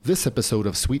This episode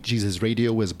of Sweet Jesus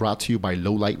Radio is brought to you by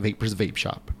Low Light Vapors Vape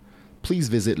Shop. Please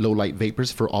visit Low Light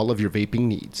Vapors for all of your vaping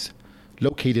needs.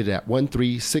 Located at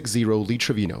 1360 Lee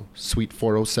Trevino, Suite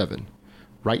 407,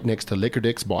 right next to Liquor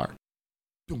Dick's Bar.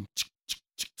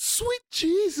 Sweet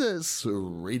Jesus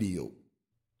Radio.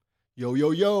 Yo,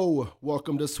 yo, yo.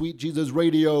 Welcome to Sweet Jesus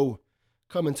Radio.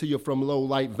 Coming to you from Low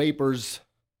Light Vapors.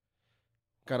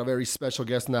 Got a very special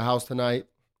guest in the house tonight.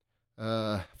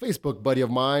 Facebook buddy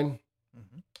of mine.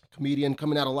 Comedian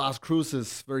coming out of Las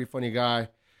Cruces. Very funny guy.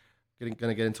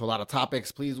 Gonna get into a lot of topics.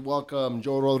 Please welcome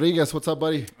Joe Rodriguez. What's up,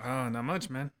 buddy? Not much,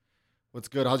 man. What's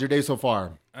good? How's your day so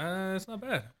far? It's not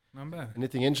bad. Not bad.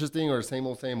 Anything interesting or same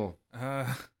old, same old?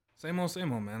 Same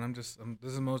old, man. This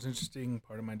is the most interesting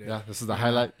part of my day. Yeah, this is the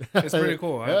highlight. It's pretty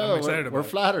cool. I'm excited about it. We're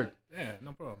flattered. Yeah,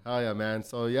 no problem. Oh, yeah, man.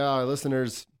 So, yeah, our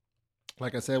listeners,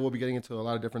 like I said, we'll be getting into a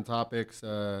lot of different topics.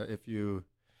 If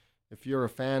you're a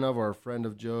fan of or a friend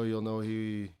of Joe, you'll know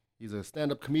he's a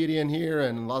stand-up comedian here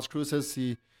in Las Cruces.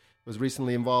 He was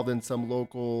recently involved in some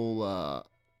local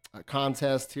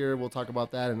contest here. We'll talk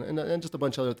about that and just a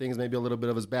bunch of other things, maybe a little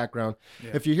bit of his background.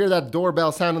 Yeah. If you hear that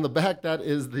doorbell sound in the back, that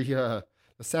is the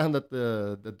sound that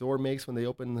the door makes when they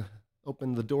open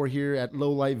the door here at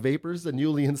Low Light Vapors, the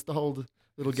newly installed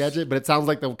little gadget. But it sounds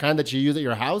like the kind that you use at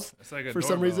your house. It's like a for doorbell.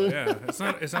 Some reason. Yeah, it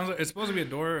sounds like it's supposed to be a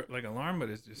door like alarm, but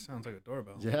it just sounds like a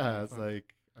doorbell. Yeah, it's like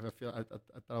I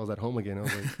thought I was at home again. I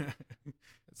was like,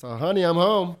 so honey, I'm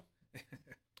home.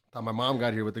 Thought my mom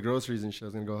got here with the groceries and she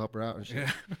was gonna go help her out and shit.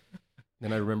 Yeah.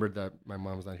 Then I remembered that my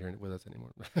mom's not here with us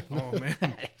anymore. Oh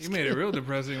man, you made it real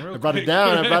depressing. I brought it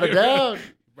down.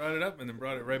 Brought it up and then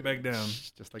brought it right back down.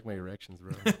 Just like my erections,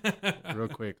 bro. Real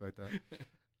quick like that.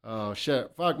 Oh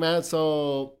shit, fuck, man.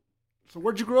 So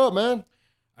where'd you grow up, man?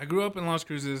 I grew up in Las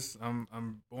Cruces.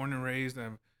 I'm born and raised. I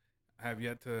have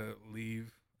yet to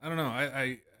leave. I don't know.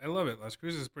 I love it. Las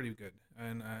Cruces is pretty good,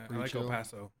 and I like chill. El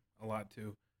Paso a lot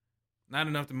too. Not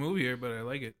enough to move here, but I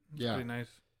like it. It's pretty nice.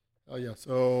 Oh yeah.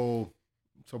 So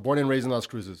born and raised in Las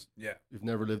Cruces. Yeah. You've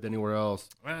never lived anywhere else.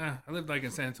 I lived like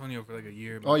in San Antonio for like a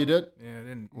year. Oh, you did? Yeah,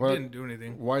 I didn't do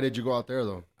anything. Why did you go out there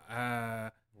though?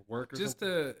 Work or just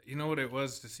something? You know what it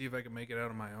was, to see if I could make it out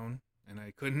on my own, and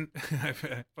I couldn't.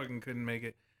 I fucking couldn't make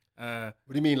it. What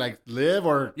do you mean, like live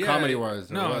or comedy wise?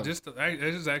 No, what? This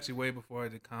is actually way before I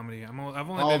did comedy. I've only.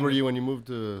 How old were you when you moved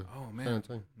to? Oh man, San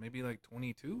Antonio? Maybe like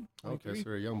 22. 23? Okay, so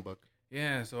you're a young buck.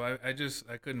 Yeah, so I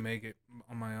couldn't make it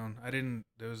on my own.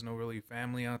 There was no really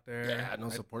family out there. Yeah, no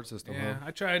support system. Yeah, huh?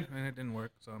 I tried and it didn't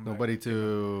work. So nobody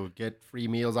to get free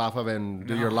meals off of and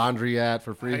do your laundry at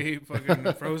for free. I ate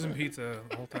fucking frozen pizza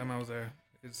the whole time I was there.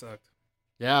 It sucked.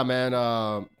 Yeah, man.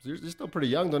 You're still pretty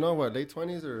young, don't know what, late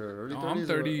 20s or early 30s? I'm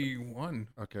 31.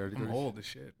 Okay, early 30s. I'm old as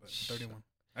shit, but 31.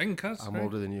 I can cuss. I'm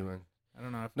older than you, man. I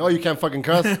don't know. No, you can't fucking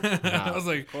cuss. Nah, I was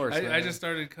like, of course, I just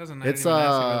started cussing. It's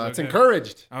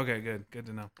encouraged. Okay, good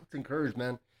to know. It's encouraged,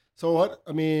 man. So what?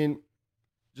 I mean,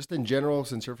 just in general,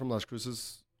 since you're from Las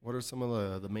Cruces, what are some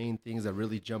of the main things that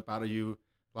really jump out of you,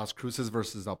 Las Cruces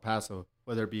versus El Paso?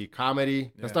 Whether it be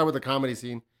comedy, let's start with the comedy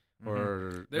scene,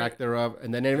 or lack thereof,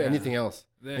 and then anything else,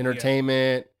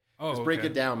 entertainment. Yeah. Just break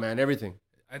it down, man. Everything.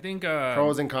 I think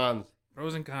pros and cons.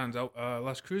 Pros and cons.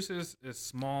 Las Cruces is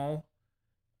small.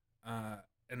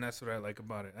 And that's what I like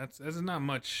about it. There's not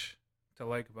much to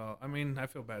like about. I mean, I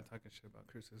feel bad talking shit about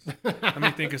Cruces. Let me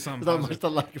think of something. There's not much to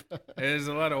like. There's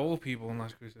a lot of old people in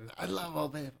Las Cruces. I love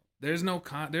old people. There's no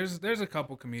there's a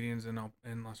couple comedians in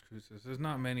Las Cruces. There's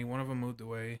not many. One of them moved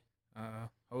away.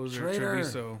 Jose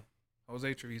Treviso. I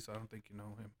don't think you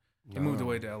know him. He moved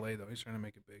away to LA though. He's trying to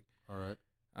make it big. All right.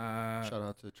 Shout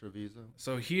out to Treviso.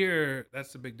 So here,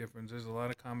 that's the big difference. There's a lot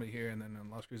of comedy here, and then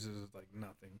in Las Cruces is like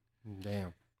nothing.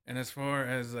 Damn. And as far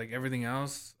as like everything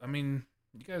else, I mean,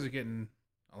 you guys are getting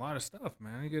a lot of stuff,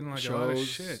 man. You're getting like shows. A lot of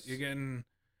shit. You're getting,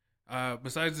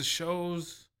 besides the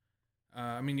shows,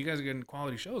 I mean, you guys are getting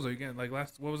quality shows. Are you getting like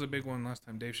what was the big one last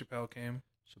time? Dave Chappelle came.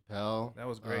 Chappelle. That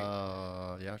was great.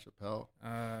 Yeah, Chappelle.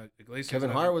 Iglesias, Kevin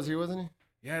Hart was here, wasn't he?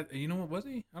 Yeah, you know what, was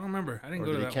he? I don't remember. I didn't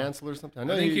go to that. Did he cancel or something?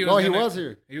 I think he was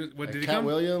here. He was. What did he Cat come?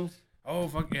 Williams. Oh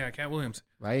fuck yeah, Cat Williams.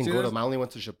 I didn't go to him. I only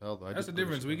went to Chappelle though. That's the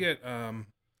difference. We get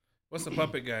what's the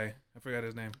puppet guy? I forgot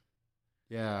his name.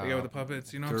 Yeah. The guy with the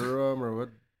puppets, you know? Durham or what?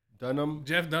 Dunham?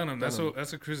 Jeff Dunham. That's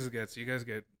what Cruces gets. You guys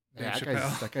get Dave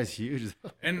Chappelle. That guy's huge.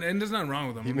 and there's nothing wrong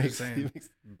with him. He makes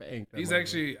bank. He's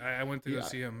actually, I went to go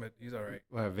see him, but he's all right.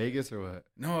 What, Vegas or what?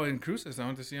 No, in Cruces. I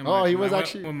went to see him. Oh, he was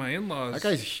actually with my in-laws. That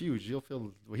guy's huge.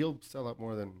 He'll sell out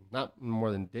not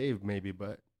more than Dave maybe,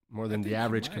 but more than the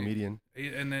average comedian.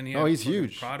 And then he's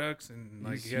huge. Products and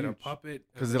like he had a puppet.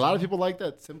 Because a lot of people like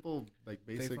that simple, like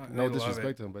basic. No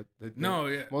disrespect to him, but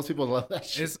most people love that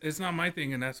shit. It's not my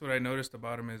thing, and that's what I noticed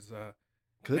about him is.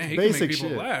 Because he basic can make people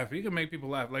shit. laugh. He can make people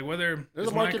laugh. Like whether there's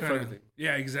a market for everything.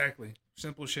 Yeah, exactly.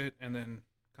 Simple shit and then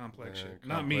complex shit.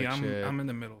 Not me. I'm in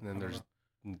the middle. And then there's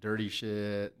dirty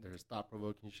shit. There's thought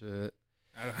provoking shit.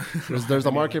 There's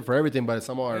a market for everything, but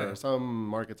some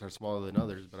markets are smaller than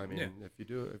others. But I mean,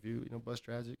 if you bust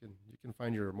your ass, you can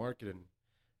find your market and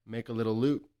make a little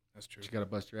loot. That's true. But you gotta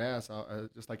bust your ass out,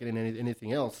 just like in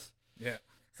anything else. Yeah.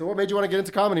 So what made you want to get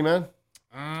into comedy, man?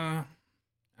 I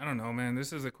don't know, man.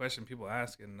 This is a question people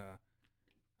ask, and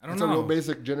I don't know. It's a real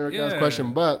basic, generic ass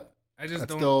question, but I just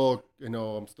don't. Still,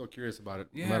 I'm still curious about it,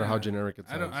 no matter how generic it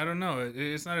sounds. I don't know.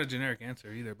 It's not a generic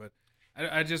answer either, but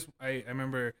I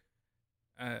remember.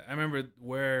 I remember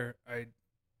where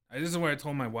this is where I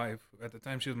told my wife at the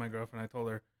time she was my girlfriend. I told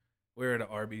her we were at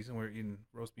Arby's and we were eating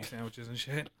roast beef sandwiches and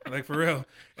shit, like for real.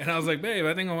 And I was like, babe,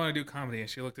 I think I want to do comedy. And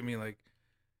she looked at me like,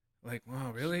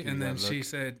 wow, really? And then she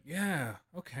said, yeah,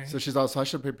 okay. So she's also, I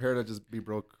should prepare to just be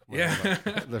broke.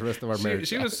 The rest of our marriage.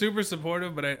 She was super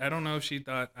supportive, but I don't know if she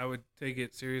thought I would take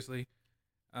it seriously.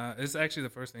 It's actually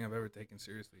the first thing I've ever taken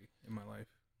seriously in my life.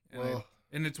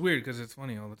 And it's weird because it's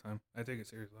funny all the time. I take it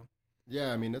seriously.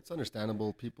 Yeah, I mean, it's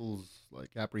understandable people's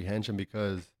like apprehension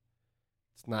because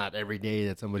it's not every day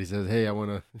that somebody says, "Hey, I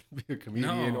want to be a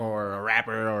comedian or a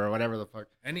rapper or whatever the fuck."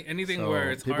 Anything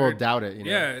where it's people hard, doubt it.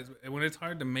 Yeah, when it's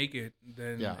hard to make it,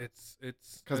 then it's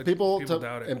because people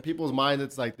doubt it. In people's mind,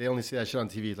 it's like they only see that shit on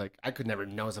TV. It's like I could never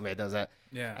know somebody that does that.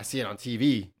 Yeah, I see it on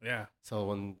TV. Yeah. So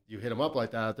when you hit them up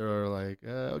like that, they're like,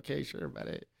 "Okay, sure, about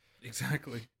it."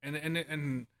 Exactly, and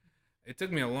it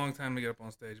took me a long time to get up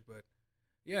on stage, but.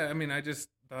 Yeah, I mean, I just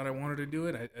thought I wanted to do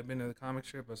it. I've been to the comic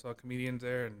strip. I saw comedians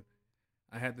there, and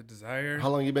I had the desire. How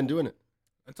long you been doing it?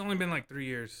 It's only been like 3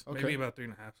 years, maybe about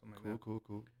 3.5, something like that.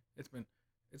 Cool. It's been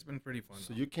pretty fun.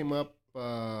 So you came up.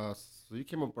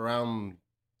 Around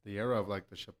the era of like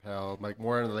the Chappelle, like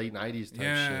more in the late '90s type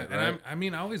shit, right? And I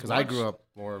mean, I always because I grew up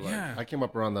more like I came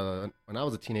up around when I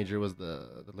was a teenager. It was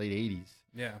the late '80s.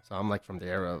 Yeah. So I'm like from the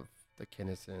era of the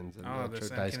Kinnisons and the Dice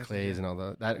Kinnison, Clays and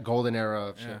all that golden era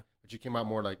of shit. But you came out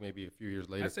more like maybe a few years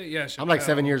later. I'd say, yeah, Chappelle. I'm like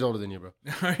 7 years older than you, bro.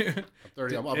 I'm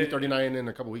 30. I'll be 39 in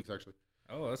a couple weeks, actually.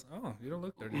 Oh, you don't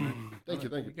look 39. Thank you.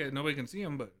 Nobody can see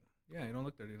him, but yeah, you don't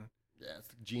look 39. Yeah, it's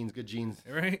genes, good genes.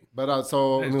 Right? But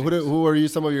so, I mean, who are you?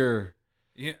 Some of your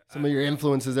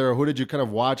influences there, or who did you kind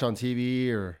of watch on TV,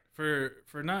 or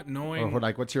for not knowing, or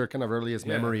like what's your kind of earliest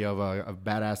memory of a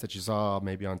badass that you saw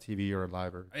maybe on TV or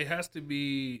live? Or it has to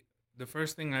be the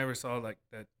first thing I ever saw like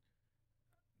that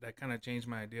kind of changed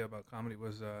my idea about comedy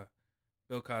was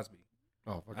Bill Cosby.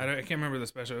 Oh, I can't remember the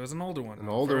special. It was an older one.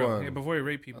 One. Yeah, before he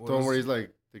raped people. The one where he's like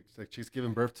she's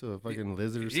giving birth to a fucking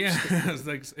lizard. Or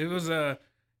something.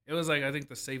 It was like I think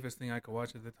the safest thing I could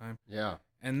watch at the time. Yeah.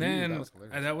 And then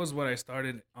that was what I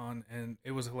started on, and it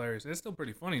was hilarious. It's still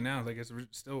pretty funny now. Like it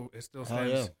still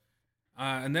stands.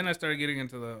 Yeah. And then I started getting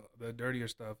into the dirtier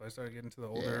stuff. I started getting into the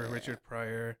older Richard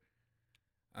Pryor.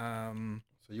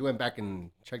 So you went back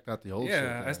and checked out the old shit.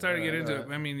 Yeah, I started getting into it.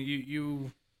 I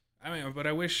mean, but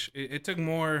I wish it took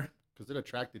more. Because it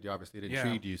attracted you, obviously. It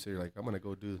intrigued you. So you're like, I'm going to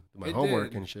go do my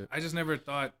homework and shit. I just never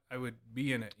thought I would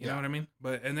be in it. You know what I mean?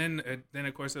 But and then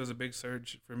of course, there was a big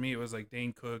surge. For me, it was like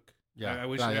Dane Cook. Yeah, I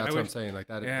wish, that's what I'm saying. Like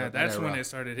that. Yeah, that's when it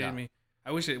started hitting me.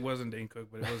 I wish it wasn't Dane Cook,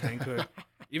 but it was Dane Cook.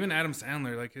 Even Adam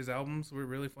Sandler, like his albums were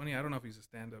really funny. I don't know if he's a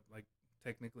stand-up, like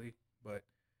technically, but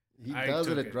he does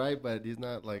it right. But he's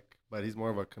not like. But he's more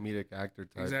of a comedic actor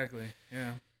type. Exactly.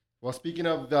 Yeah. Well, speaking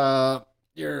of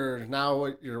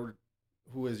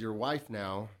who is your wife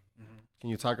now? Mm-hmm. Can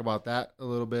you talk about that a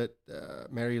little bit?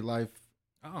 Married life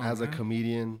as a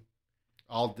comedian,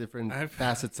 all different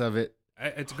facets of it.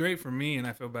 It's great for me, and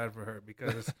I feel bad for her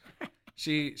because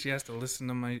she has to listen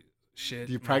to my shit.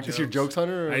 Do you practice your jokes on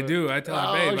her? I do. I tell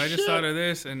her, babe, I just thought of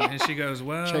this, and she goes,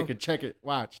 well, check it,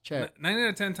 watch, check. 9 out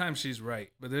of 10 times she's right,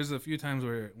 but there's a few times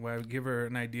where I give her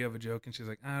an idea of a joke, and she's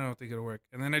like, I don't think it'll work,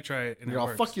 and then I try it, and you're all,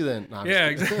 works. fuck you then. No, yeah,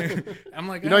 exactly. I'm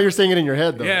like, you're saying it in your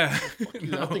head though. Yeah.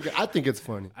 No. I think it's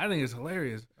funny. I think it's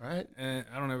hilarious. All right. And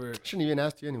I don't ever. Shouldn't even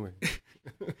ask you anyway.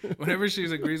 Whenever she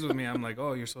agrees with me, I'm like,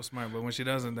 oh, you're so smart. But when she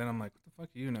doesn't, then I'm like, what the fuck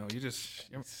you know? You're just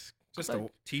a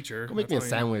teacher. Go make me a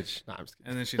sandwich. Nah, I'm just kidding.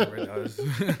 And then she never does.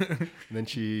 And then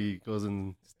she goes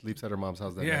and sleeps at her mom's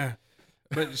house that night.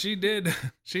 But she did.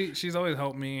 She's always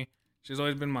helped me. She's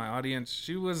always been my audience.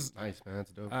 She was nice, man.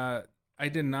 That's dope. I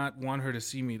did not want her to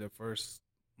see me the first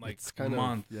like it's kind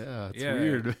month. It's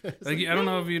weird. Like I don't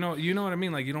know if you know what I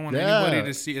mean. Like you don't want anybody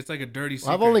to see. It's like a dirty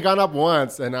secret. I've only gone up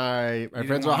once, and my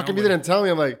friends were, how come you didn't tell me?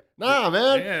 I'm like, nah,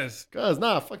 man. Yes. Cause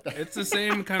fuck that. It's the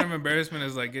same kind of embarrassment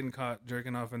as like getting caught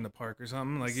jerking off in the park or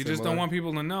something. Like you just don't want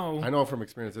people to know. I know from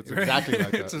experience. It's exactly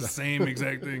like that. It's the same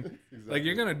exact thing. Exactly. Like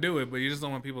you're gonna do it, but you just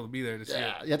don't want people to be there to see it.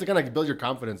 Yeah, you have to kind of build your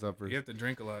confidence up first. You have to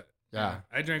drink a lot. Yeah.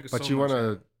 I drank but so you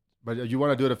much. But you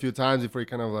want to do it a few times before you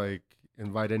kind of like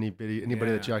invite anybody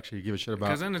that you actually give a shit about.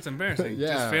 Because then it's embarrassing.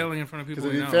 Just failing in front of people.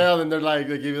 Because if you fail, then they're like,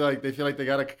 they feel like they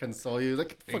gotta console you.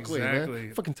 Like, fuck away,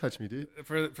 man. Fucking touch me, dude.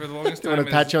 For the longest time, want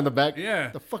to pat you on the back.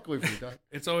 Yeah. The fuck away from me, dog.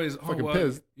 It's always fucking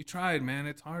pissed. You tried, man.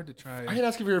 It's hard to try. I ain't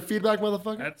asking for your feedback,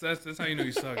 motherfucker. That's how you know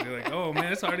you suck. You're like, oh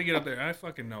man, it's hard to get up there. I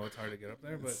fucking know it's hard to get up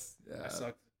there, but I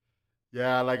suck.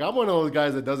 Yeah, like I'm one of those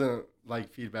guys that doesn't like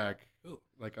feedback,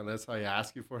 like unless I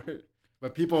ask you for it.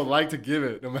 But people like to give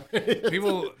it.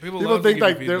 People think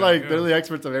like they're the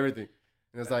experts of everything.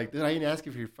 And it's like, dude, I ain't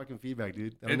asking for your fucking feedback,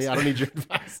 dude. I don't need your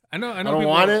advice. I know. I don't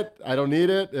want it. I don't need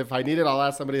it. If I need it, I'll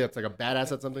ask somebody that's like a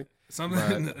badass at something.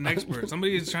 An expert.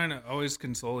 Somebody is trying to always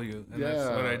console you. And that's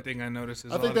what I think I notice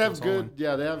is I think they have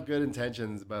good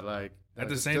intentions, but like at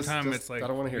the same time, it's like, I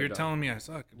don't want to hear you're telling me I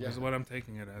suck. Is what I'm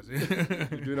taking it as.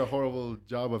 You're doing a horrible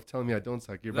job of telling me I don't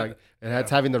suck. You're back, and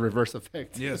that's having the reverse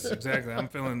effect. Yes, exactly. I'm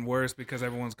feeling worse because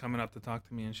everyone's coming up to talk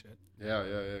to me and shit. Yeah,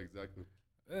 exactly.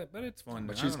 But it's fun.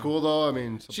 But she's cool though. I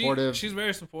mean, supportive. She's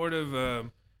very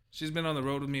supportive. She's been on the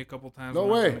road with me a couple times. No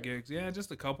way. Gigs. Yeah, just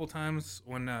a couple times.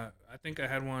 When I think I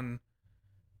had one.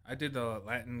 I did the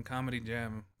Latin Comedy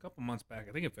Jam a couple months back.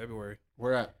 I think in February.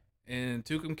 Where at? In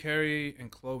Tucumcari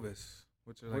and Clovis,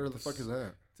 which are like where the fuck is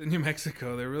that? It's in New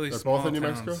Mexico. They're really They're small both in New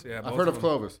towns. Mexico. Yeah, I've heard of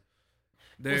Clovis.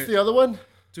 What's the other one?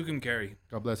 Tucumcari.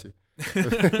 God bless you. How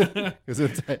the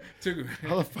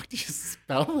fuck do you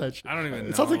spell that shit? I don't even know.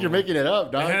 It sounds like you're making it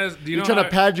up, dog. You're trying to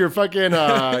pad your fucking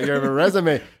your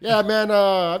resume. Yeah, man,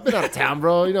 I've been out of town,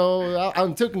 bro. You know,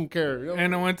 I'm Tucumcari. You know?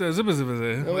 And I went to Zippa.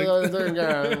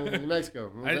 New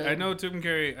Mexico. I know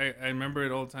Tucumcari. I remember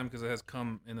it all the time because it has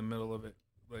cum in the middle of it.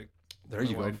 Like there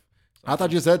you go. I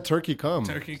thought you said turkey cum.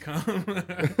 Turkey cum.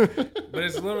 But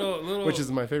it's little. Which is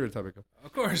my favorite topic.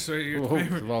 Of course, right? Your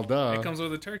favorite. Well, duh. It comes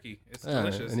with a turkey. It's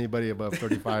delicious. Anybody above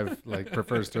 35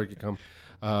 prefers turkey cum.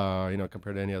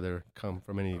 Compared to any other cum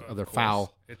from any other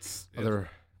fowl. It's other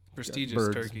prestigious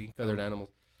birds, turkey. Feathered animals.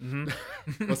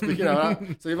 Mm-hmm. Well, speaking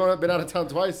of, so you've been out of town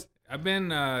twice. I've been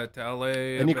to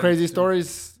LA. Any crazy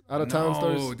stories? Out of town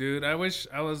stories? No, dude. I wish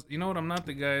I was. You know what? I'm not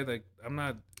the guy. Like I'm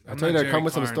not. I tell you to come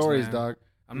with some stories, man. dog.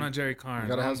 I'm not Jerry Carnes. You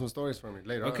gotta have some stories for me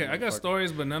later. Okay, I got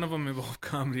stories, but none of them involve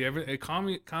comedy.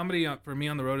 Comedy for me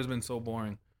on the road has been so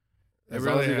boring. As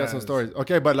long as you got some stories.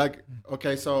 Okay, but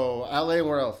so LA and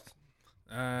where else?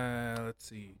 Let's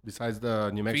see. Besides the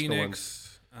New Mexico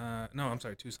Phoenix. No, I'm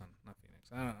sorry, Tucson, not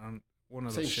Phoenix. I'm one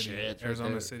of those shitty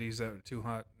Arizona cities that are too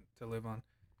hot to live on.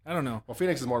 I don't know. Well,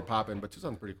 Phoenix is more popping, but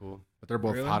Tucson's pretty cool. But they're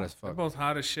both hot as fuck. They're both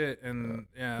hot as shit, and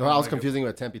yeah. No, I was confusing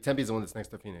with Tempe. Tempe's the one that's next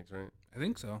to Phoenix, right? I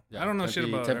think so. Yeah, I don't know shit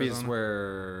about Tempe Arizona. is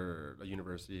where the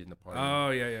university and the park. Oh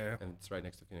yeah. And it's right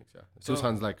next to Phoenix. Yeah,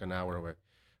 Tucson's like an hour away,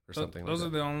 or something. Those are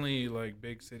the only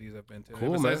big cities I've been to.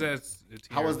 Cool, man. Besides that, it's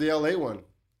how was the LA one?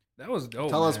 That was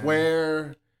dope. Tell us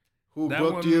where. Who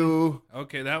booked you?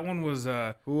 Okay, that one was.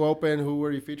 Who opened? Who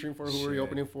were you featuring for? Who were you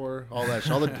opening for? All that.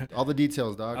 all the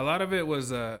details, dog. A lot of it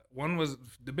was. One was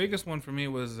the biggest one for me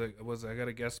was I got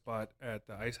a guest spot at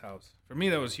the Ice House. For me,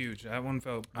 that was huge. That one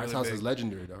felt. Really Ice House big. is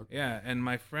legendary, dog. Yeah, and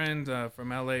my friend from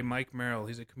LA, Mike Merrill.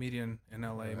 He's a comedian in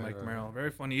LA. Mike Merrill, very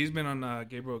funny. He's been on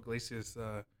Gabriel Iglesias.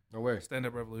 No way. Stand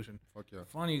Up Revolution. Fuck yeah.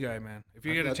 Funny guy, man. If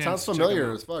you get a chance, sounds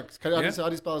familiar as fuck. How do you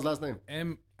spell his last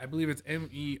name? I believe it's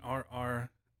Merril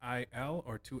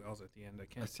or 2 L's at the end.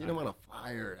 I seen him on a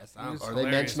flyer. Or they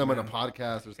mentioned him on a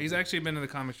podcast or something. He's actually been in the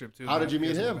comic strip too. How did you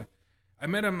meet him? I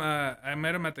met him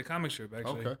at the comic strip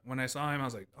actually. Okay. When I saw him, I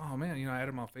was like, oh man, I had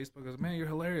him on Facebook. I was like, man, you're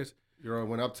hilarious. You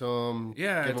went up to him.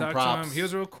 Yeah, gave I talked props, to him. He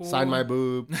was real cool. Signed my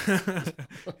boob.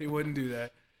 He wouldn't do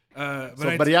that.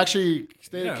 But he actually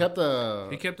kept in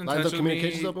lines touch of with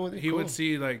communications me. open with you. He would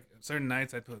see like certain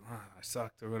nights I thought I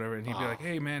sucked or whatever, and he'd be like,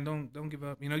 "Hey man, don't give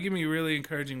up. Give me really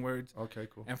encouraging words." Okay,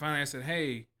 cool. And finally, I said,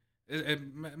 "Hey,"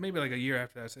 maybe like a year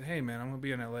after that, I said, "Hey man, I'm gonna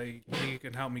be in LA. You think you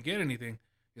can help me get anything?"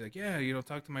 He's like, "Yeah,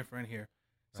 talk to my friend here."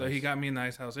 So he got me in the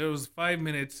Ice House. It was 5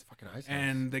 minutes, fucking Ice House.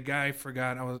 And the guy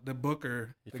forgot. I was the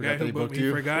booker. The guy who booked me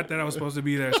forgot that I was supposed to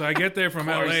be there. So I get there from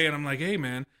LA, and I'm like, "Hey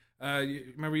man,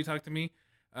 remember you talked to me?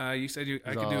 You said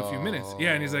I could do a few minutes."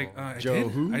 Yeah, and he's like,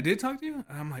 I did talk to you?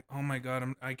 And I'm like, oh my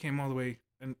God, I came all the way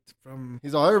from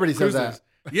everybody Cruces. says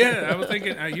that. Yeah, I was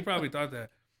thinking, he probably thought that.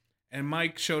 And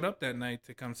Mike showed up that night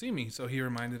to come see me. So he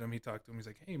reminded him, he talked to him. He's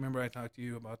like, hey, remember I talked to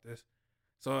you about this?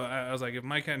 So I was like, if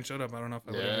Mike hadn't showed up, I don't know if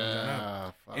I would have been done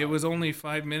up. It was only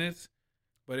 5 minutes,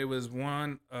 but it was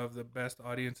one of the best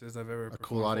audiences I've ever performed. A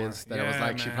cool audience for. that was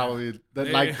like, man. She probably,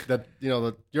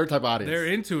 your type of audience. They're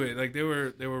into it. Like, they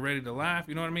were ready to laugh.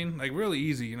 You know what I mean? Like, really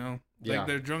easy, you know? Like,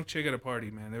 they're drunk chick at a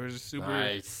party, man. They were just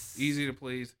super easy to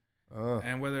please.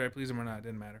 And whether I please them or not, it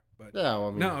didn't matter. But yeah, well, I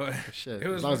mean, no, shit. It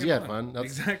was as long as you had fun. That's,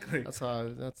 exactly. That's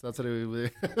how that's what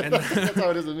it that's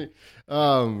how it is with me.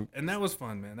 And that was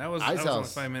fun, man. That was only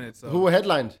 5 minutes. So. Who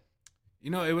headlined? You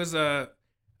know, it was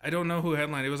I don't know who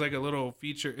headlined. It was like a little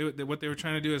feature. What they were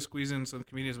trying to do is squeeze in some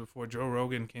comedians before Joe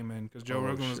Rogan came in, because Joe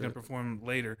Rogan was going to perform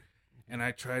later, and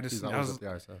I tried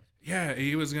to. Yeah,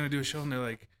 he was going to do a show, and they're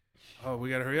like, "Oh, we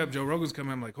got to hurry up. Joe Rogan's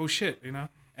coming." I'm like, "Oh shit," you know.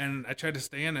 And I tried to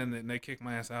stay in, and they kicked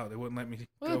my ass out. They wouldn't let me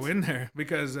go in there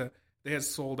because they had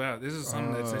sold out. This is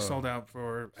something that they sold out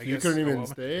for. I guess you couldn't even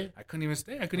stay? I couldn't even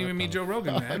stay. I couldn't even meet Joe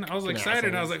Rogan, man. I was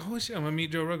excited. I was like, "Oh shit, I'm gonna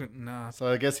meet Joe Rogan." Nah.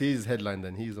 So I guess he's headlined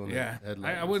then. He's on the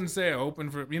headline. I wouldn't say I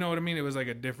opened for. You know what I mean? It was like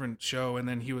a different show, and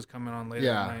then he was coming on later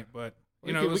at night. But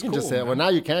you know, it was we can cool, just say it. Well, now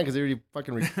you can because you already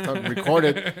fucking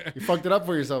recorded. You fucked it up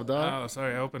for yourself, dog. Oh,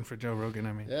 sorry. I opened for Joe Rogan.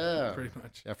 I mean, pretty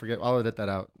much. Yeah, forget. I'll edit that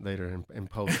out later in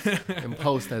post. In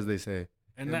post, as they say.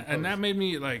 And that made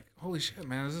me like, holy shit,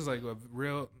 man! This is like a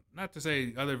real. Not to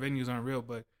say other venues aren't real,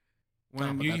 but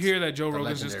when you hear that Joe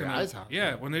Rogan's just gonna,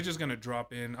 when they're just gonna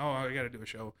drop in, oh, I got to do a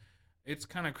show. It's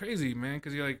kind of crazy, man,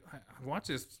 because you're like, I watch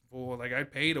this fool. Like, I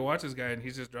pay to watch this guy, and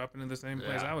he's just dropping in the same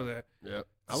place I was at. Yeah.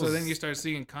 So then you start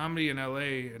seeing comedy in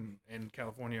L.A. and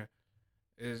California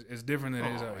is different than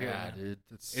it is out here. Yeah, dude.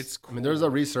 It's cool. I mean, there's a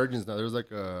resurgence now. There's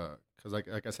because like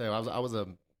I said, I was a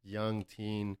young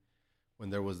teen when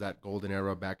there was that golden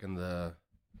era back in the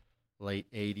late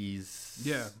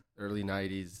 80s, early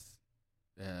 90s.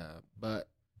 Yeah, but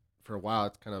for a while,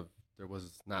 it's kind of, there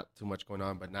was not too much going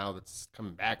on, but now it's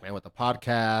coming back, man, with the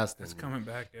podcast. It's coming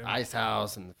back, yeah. Ice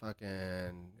House and the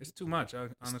fucking... It's too much,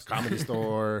 honestly. Comedy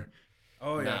Store.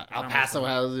 Oh, yeah. El Paso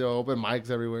has, open mics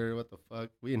everywhere. What the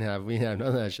fuck? We didn't have none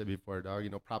of that shit before, dog.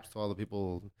 Props to all the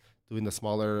people doing the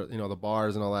smaller, the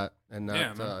bars and all that, and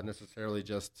not necessarily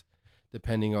just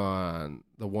depending on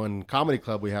the one comedy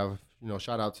club we have.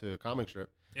 Shout out to Comic Strip.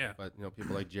 Yeah. But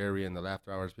people like Jerry and the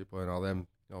Laughter Hours people and all them.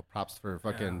 Props for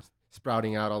fucking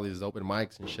sprouting out all these open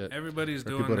mics and shit. Everybody's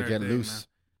doing people their to get thing, loose.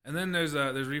 Man. And then there's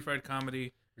Refried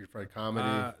Comedy. Refried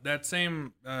Comedy. That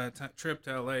same trip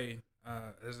to LA.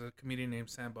 There's a comedian named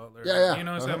Sam Butler. Yeah. You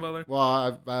know Sam Butler?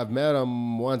 Well, I've met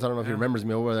him once. I don't know if he remembers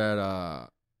me over there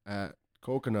at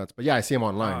Coconuts. But yeah, I see him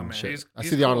online. Man, shit. I see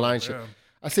cool, the online shit.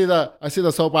 I see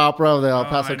the soap opera of the El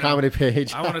Paso comedy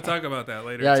page. I want to talk about that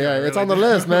later. Yeah, it's on the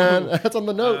list, man. It's on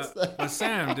the notes. But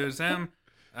Sam, dude,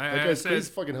 he's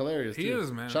fucking hilarious. He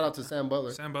is, man. Shout out to Sam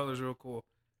Butler. Sam Butler's real cool.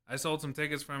 I sold some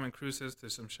tickets for him in Cruces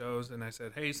to some shows, and I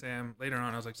said, "Hey, Sam." Later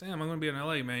on, I was like, "Sam, I'm going to be in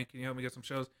LA, man. Can you help me get some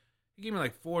shows?" He gave me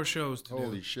like 4 shows to do.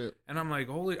 Holy shit! And I'm like,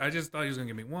 I just thought he was going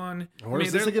to give me one. Where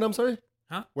is this again? I'm sorry.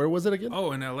 Huh? Where was it again?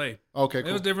 Oh, in L.A. Okay, cool.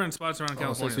 It was different spots around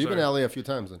California. So you've been to L.A. a few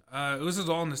times then? This is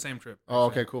all on the same trip. Oh,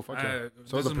 okay, cool. Fuck yeah.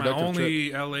 So this is my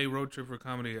only L.A. road trip for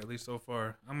comedy, at least so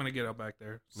far. I'm going to get out back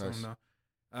there soon,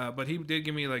 though. But he did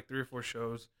give me like 3 or 4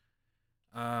 shows.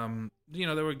 There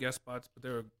were guest spots, but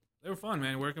they were fun,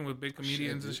 man, working with big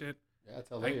comedians and shit. Yeah,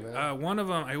 it's L.A., man. One of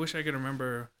them, I wish I could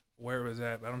remember where it was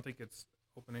at, but I don't think it's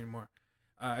open anymore.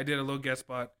 I did a little guest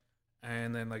spot,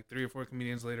 and then like 3 or 4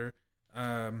 comedians later,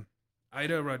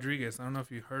 Ida Rodriguez. I don't know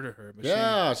if you heard of her, but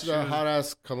she's a hot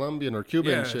ass Colombian or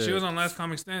Cuban shit. She was on Last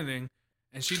Comic Standing,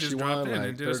 and she just dropped in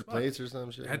and did a spot. 3rd place or some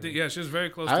shit. I think, she was very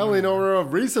close. I only know her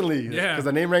recently, because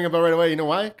the name rang a bell right away. You know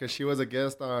why? Because she was a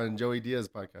guest on Joey Diaz's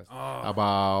podcast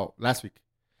about last week.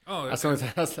 Oh,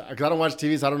 because I don't watch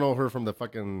TV, so I don't know her from the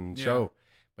fucking show.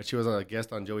 But she was a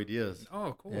guest on Joey Diaz.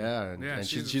 Oh, cool. Yeah, and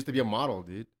she used to be a model,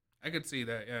 dude. I could see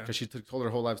that, yeah. Because she told her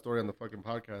whole life story on the fucking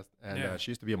podcast, and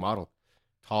she used to be a model,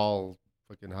 tall,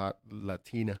 fucking hot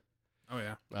Latina. Oh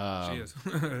yeah, she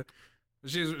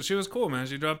is. She was cool, man.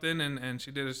 She dropped in and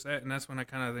she did a set, and that's when I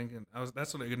kind of thinking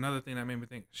that's another thing that made me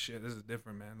think, shit, this is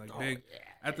different, man. Like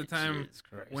at the time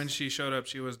when she showed up,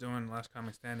 she was doing Last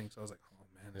Comic Standing, so I was like, oh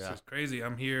man, this is crazy.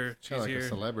 I'm here, she's like here, a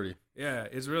celebrity. Yeah,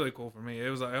 it's really cool for me. I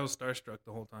was starstruck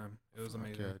the whole time. It was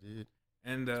amazing. Yeah, dude.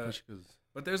 And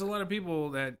but there's a lot of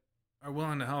people that are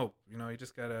willing to help. You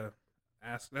just gotta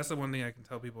ask. That's the one thing I can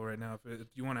tell people right now. If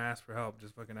you want to ask for help,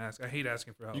 just fucking ask. I hate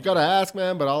asking for help. You gotta ask,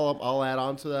 man. But I'll add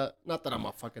on to that. Not that I'm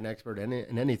a fucking expert in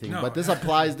anything, but this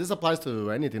applies. This applies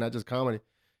to anything, not just comedy.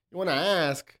 You want to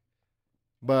ask,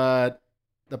 but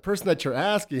the person that you're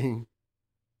asking,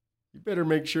 you better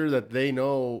make sure that they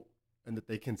know and that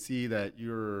they can see that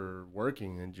you're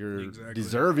working and you're Exactly.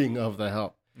 deserving of the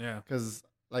help. Yeah. Because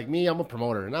like me, I'm a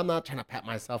promoter, and I'm not trying to pat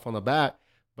myself on the back,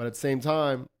 but at the same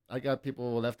time, I got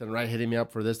people left and right hitting me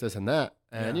up for this, and that,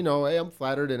 and hey, I'm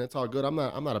flattered, and it's all good. I'm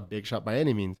not a big shot by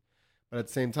any means, but at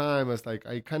the same time, it's like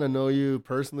I kind of know you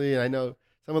personally, and I know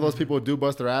some of those people do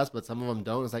bust their ass, but some of them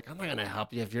don't. It's like I'm not gonna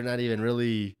help you if you're not even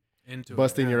really into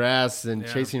busting your ass and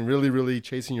chasing really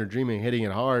chasing your dream and hitting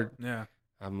it hard. Yeah.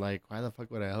 I'm like, why the fuck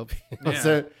would I help you? I'm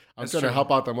That's trying to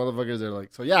help out the motherfuckers. They're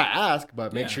like, so ask,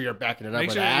 but make sure you're backing it up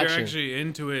with action. You're actually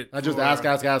into it. Not just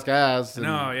ask. And,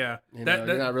 no, yeah. You're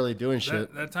not really doing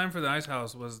shit. That time for the Ice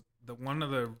House was one of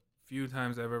the few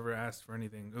times I've ever asked for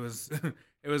anything. It was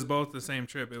it was both the same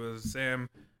trip. It was Sam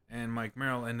and Mike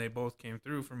Merrill, and they both came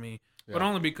through for me, but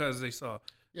only because they saw.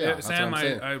 Yeah, Sam,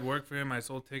 I worked for him. I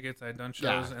sold tickets. I had done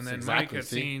shows, and then Mike had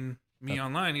seen me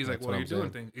online. He's like, "What are you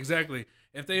doing?" Thing exactly.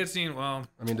 If they had seen, well,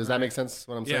 I mean, does that make sense?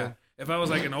 What I'm saying? If I was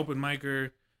like an open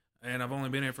micer and I've only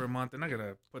been here for a month, they're not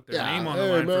gonna put their name on the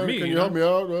line man, for me. Can you help me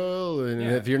out? Well, and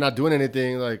if you're not doing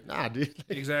anything, like, nah, dude.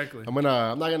 Exactly. I'm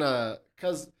not gonna,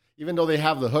 because even though they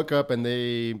have the hookup and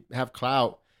they have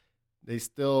clout, they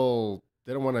don't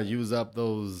want to use up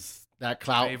that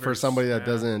clout favors for somebody that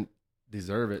doesn't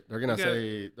deserve it. They're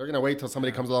gonna wait till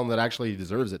somebody comes along that actually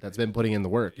deserves it. That's been putting in the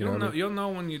work. You'll know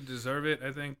when you deserve it.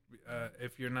 I think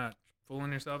if you're not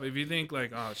fooling yourself, if you think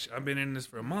like, oh, I've been in this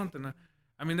for a month, and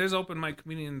I mean, there's open mic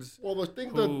comedians. Well, I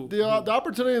think the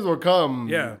opportunities will come.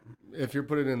 Yeah, if you're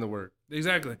putting in the work.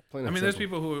 Exactly. I mean, there's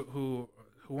people who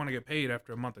want to get paid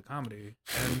after a month of comedy,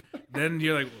 and then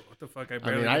you're like, what the fuck?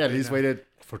 I at least waited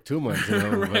for 2 months.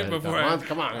 Right before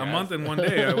a month and 1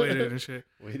 day I waited and shit.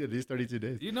 Waited at least 32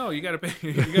 days. You gotta pay.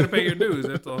 You gotta pay your dues.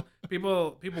 That's all.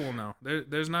 People will know.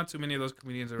 There's not too many of those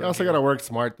comedians around. You also gotta work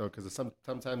smart though, because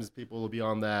sometimes people will be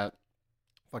on that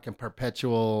fucking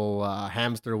perpetual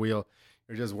hamster wheel.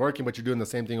 You're just working, but you're doing the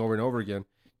same thing over and over again.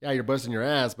 Yeah, you're busting your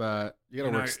ass, but you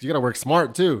gotta work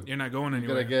smart too. You're not going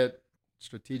anywhere. You gotta get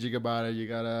strategic about it. You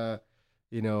gotta,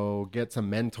 get some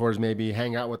mentors, maybe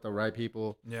hang out with the right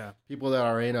people. Yeah, people that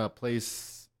are in a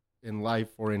place in life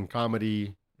or in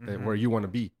comedy where you want to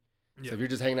be. Yeah. So if you're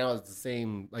just hanging out with the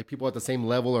same, like people at the same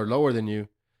level or lower than you,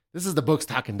 this is the books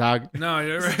talking, dog. No,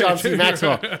 you're right. John C.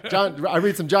 Maxwell. I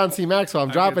read some John C. Maxwell. I'm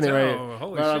dropping it right.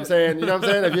 Holy but shit. I'm saying, you know what I'm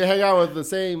saying? If you hang out with the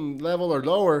same level or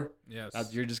lower, yes, that's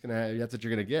what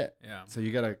you're gonna get. Yeah. So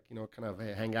you gotta, kind of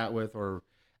hang out with or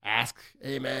ask,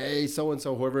 hey man, hey so and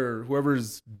so,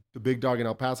 whoever's the big dog in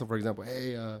El Paso, for example.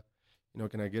 Hey,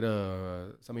 can I get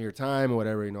some of your time or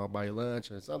whatever? I'll buy you lunch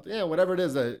or something. Yeah, whatever it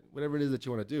is that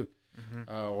you want to do,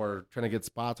 or trying to get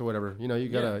spots or whatever.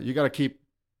 You gotta keep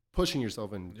pushing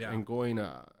yourself and going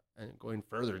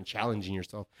further and challenging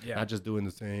yourself, not just doing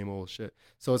the same old shit.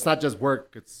 So it's not just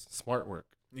work; it's smart work.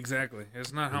 Exactly.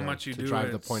 It's not how much you do.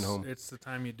 Drive the point home. It's the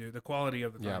time you do, the quality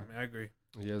of the time. I agree.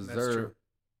 Yes, that's sir. true.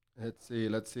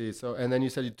 Let's see. So, and then you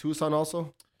said Tucson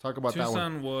also. Talk about that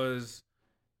one. Tucson was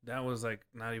like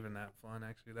not even that fun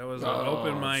actually. That was an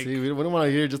open mic. See, we don't want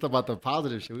to hear just about the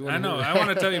positive shit. I know. I want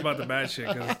to tell you about the bad shit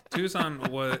because Tucson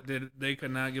they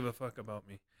could not give a fuck about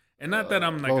me. And not that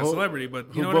I'm like a celebrity,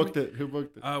 but you know what I mean? Who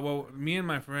booked it? Well, me and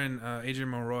my friend Adrian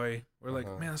Monroy were like,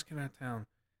 man, let's get out of town.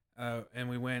 And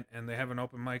we went, and they have an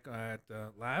open mic at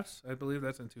Laughs. I believe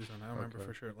that's in Tucson. I don't remember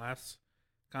for sure. Laughs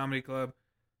Comedy Club.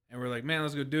 And we're like, man,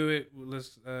 let's go do it.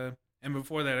 And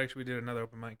before that, actually, we did another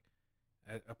open mic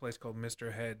at a place called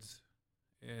Mr. Heads.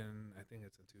 And I think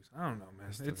it's in Tucson. I don't know, man.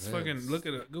 Mr. It's Heads. Fucking, look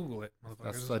at it. Google it,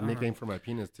 motherfuckers. That's a nickname for my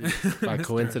penis, too. By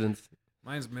coincidence.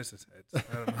 Mine's Mrs. Heads.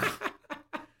 I don't know.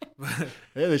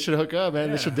 Hey, they should hook up, man.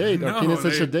 Yeah. They should date. Our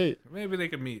penises should date. Maybe they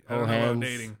could meet. I don't know about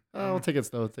dating. Oh, we'll take it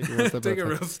slow. Take it real step. Take it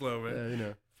real slow, man.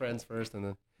 Yeah, friends first, and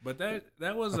then. But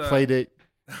that was a play date.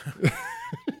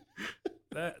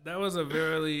 that was a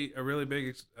really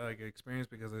big experience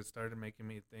because it started making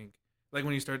me think. Like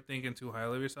when you start thinking too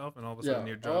highly of yourself, and all of a sudden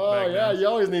you're dropped back down. You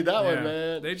always need that one,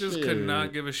 man. They just could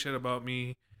not give a shit about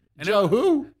me. And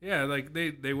who? Yeah, like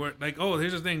they weren't like, oh,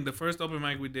 here's the thing. The first open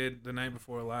mic we did the night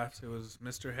before Laughs, it was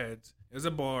Mr. Heads. It was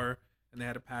a bar, and they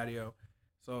had a patio.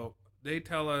 So they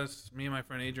tell us, me and my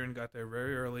friend Adrian got there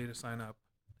very early to sign up,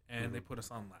 and they put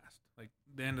us on last. Like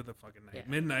the end of the fucking night,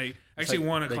 midnight. Actually, like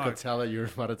 1 o'clock. They could tell that you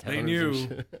were out of town. They knew.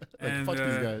 Like, and fuck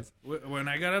these guys. When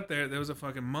I got up there was a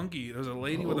fucking monkey. There was a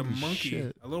lady with a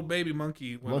monkey, a little baby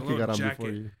monkey with monkey a little got jacket.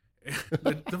 On before you.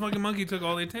 the fucking monkey took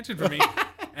all the attention from me.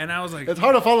 And I was like, it's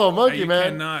hard to follow a monkey,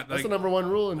 man. Cannot, that's the number one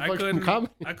rule in fucking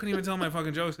comedy. I couldn't even tell my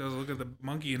fucking jokes because I was looking at the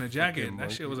monkey in a jacket.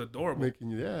 That shit was adorable. You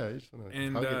just want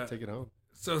to hug it, take it home.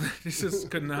 So they just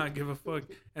could not give a fuck.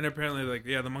 And apparently, like,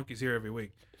 yeah, the monkey's here every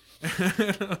week.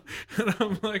 And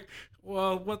I'm like,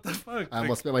 well, what the fuck? I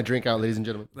almost spit my drink out, ladies and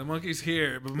gentlemen. The monkey's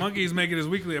here, but monkey's making his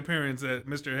weekly appearance at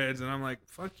Mr. Heads, and I'm like,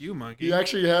 fuck you, monkey. He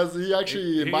actually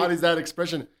embodies that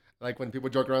expression. Like when people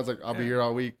joke around, it's like, I'll be here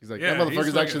all week. He's like, that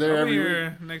motherfucker's actually there every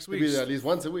week. Next week. He'll be at least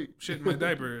once a week. Shit in my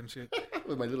diaper and shit.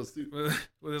 With my little suit.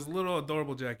 With his little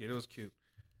adorable jacket. It was cute.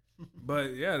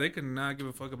 But yeah, they could not give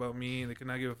a fuck about me. They could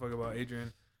not give a fuck about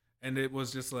Adrian. And it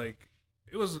was just like,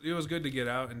 it was good to get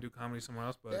out and do comedy somewhere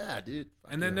else. But yeah, dude.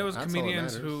 And then there was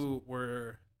comedians who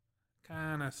were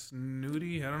kind of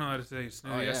snooty. I don't know how to say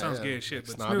snooty. Oh, yeah, that sounds gay as shit,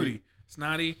 but snobby.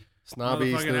 Snotty.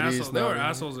 Snobby, snooty, assholes. snobby. They were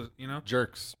assholes, you know?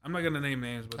 Jerks. I'm not going to name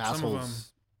names, but assholes. some of them.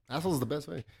 Assholes is the best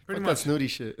way. Pretty Fuck much. that snooty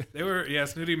shit. They were,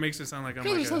 snooty makes it sound like I'm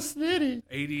like so snooty.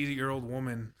 80-year-old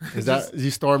woman. Is that you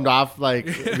stormed off like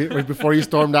before you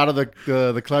stormed out of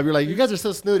the club? You're like, you guys are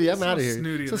so snooty. I'm out of here.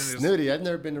 Snooty, so snooty. I've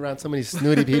never been around so many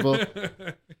snooty people.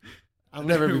 I'll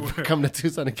never be coming to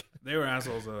Tucson again. They were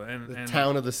assholes though, and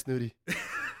town of the snooty,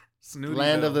 Snootyville.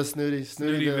 Land of the snooty,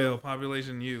 Snootyville,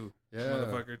 population U,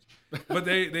 motherfuckers. But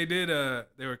they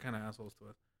were kind of assholes to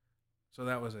us. So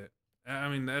that was it. I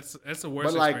mean, that's the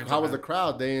worst. But like, how was the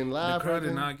crowd? They didn't laugh. The crowd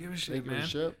did not give a shit, man.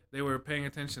 Shit. They were paying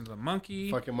attention to the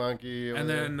monkey, fucking monkey, and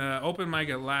then open mic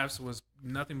at Laughs was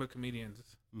nothing but comedians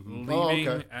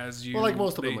leaving as you. Well, like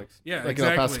most of them, yeah, like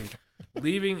exactly.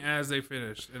 Leaving as they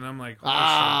finished, and I'm like,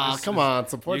 shit, come on,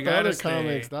 support the other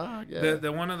comics, dog. Yeah.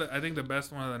 I think the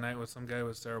best one of the night was some guy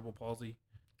with cerebral palsy,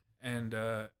 and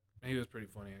he was pretty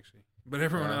funny actually. But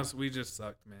everyone else, we just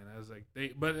sucked, man. I was like,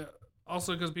 but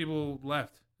also because people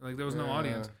left. Like there was no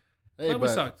audience. Hey, but we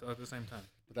sucked at the same time.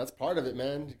 But that's part of it,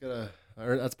 man. You gotta.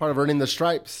 That's part of earning the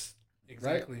stripes.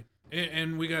 Exactly. Right?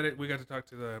 And we got to talk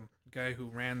to the guy who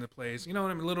ran the place. You know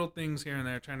what I mean? Little things here and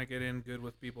there, trying to get in good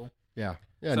with people. Yeah.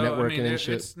 Yeah. So, networking and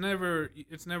shit. It's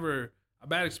never a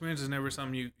bad experience. Is never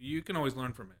something you can always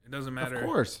learn from it. It doesn't matter. Of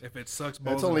course. If it sucks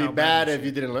balls. It's only bad if you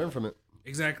didn't learn from it.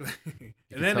 Exactly.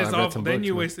 And then it's awful. Then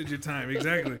you wasted your time.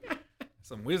 Exactly.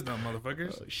 Some wisdom,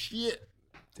 motherfuckers. Oh, shit.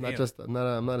 It's not just I'm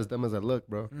not as dumb as I look,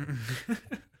 bro.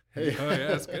 Hey. Oh yeah,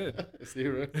 that's good. See,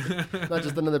 bro? It's not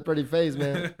just another pretty face,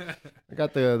 man. I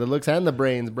got the looks and the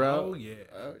brains, bro. Oh yeah.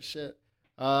 Oh shit.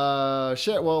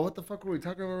 Shit. Well, what the fuck were we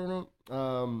talking about?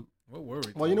 What were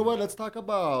we? Well, you know what? Let's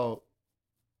go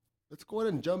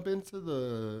ahead and jump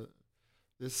into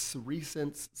this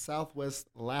recent Southwest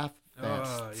Laugh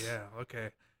Fest. Oh yeah.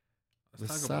 Okay. The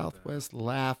Southwest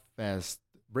Laugh Fest.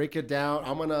 Break it down.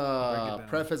 I'm gonna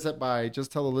preface it by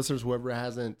just tell the listeners, whoever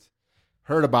hasn't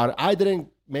heard about it. I didn't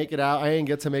make it out. I didn't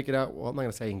get to make it out. Well, I'm not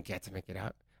gonna say I didn't get to make it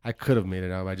out. I could have made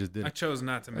it out. I just didn't. I chose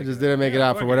not to make it out. I just didn't make it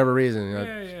out for whatever reason.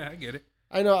 Yeah, I get it.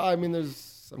 I know. I mean,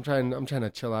 I'm trying to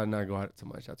chill out and not go out too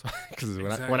much. That's why. Because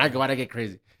when I go out, I get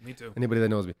crazy. Me too. Anybody that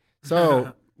knows me.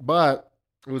 So, but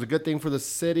it was a good thing for the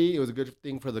city. It was a good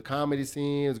thing for the comedy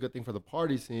scene. It was a good thing for the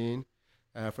party scene.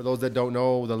 For those that don't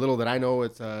know, the little that I know,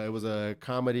 it was a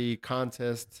comedy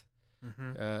contest.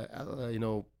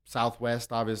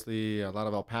 Southwest, obviously, a lot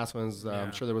of El Pasoans.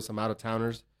 I'm sure there was some out of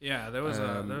towners. Yeah, there was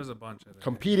a bunch of them.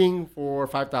 Competing for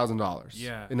 $5,000.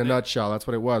 Yeah, in a nutshell, that's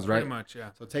what it was, right? Pretty much, yeah.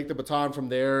 So take the baton from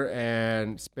there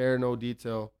and spare no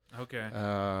detail. Okay.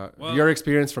 Your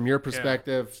experience from your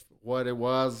perspective, what it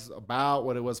was about,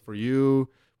 what it was for you,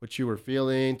 what you were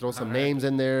feeling. Throw some names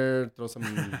in there. Throw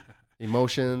some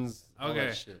emotions.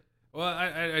 Okay. Well,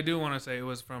 I do want to say it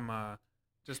was from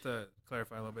just to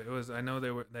clarify a little bit. It was, I know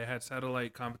they had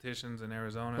satellite competitions in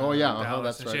Arizona. Oh yeah,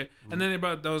 Dallas that's and right. shit. And then they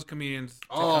brought those comedians to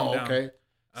come down. Okay.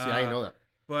 See, I didn't know that.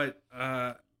 But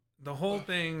the whole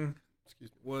thing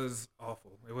was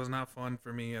awful. It was not fun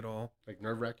for me at all. Like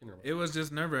nerve-wracking or what? It was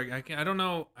just nerve-wracking. I don't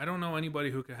know anybody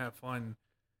who could have fun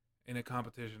in a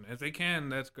competition. If they can,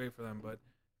 that's great for them. But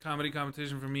comedy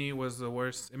competition for me was the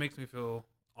worst. It makes me feel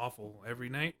awful every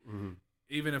night. Mm-hmm.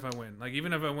 Even if I win. Like,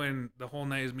 even if I win, the whole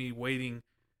night is me waiting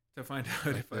to find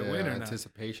out if I win or not.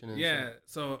 Anticipation and shit.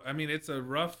 So, I mean, it's a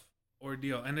rough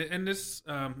ordeal. And this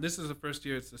is the first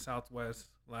year it's the Southwest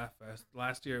Laugh Fest.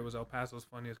 Last year it was El Paso's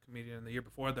Funniest Comedian, and the year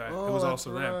before that it was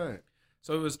also them.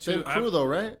 So it was same crew though,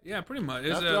 right? Yeah, pretty much.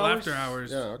 It's after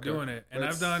hours doing it. And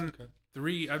I've done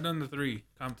the 3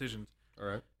 competitions. All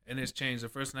right. And it's changed. The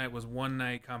first night was one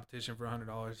night competition for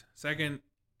 $100. Second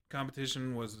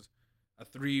competition was a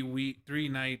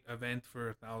 3-night event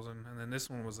for $1,000, and then this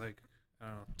one was like, I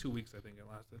don't know, 2 weeks I think it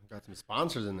lasted. Got some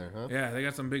sponsors in there, huh? Yeah, they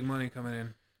got some big money coming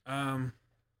in.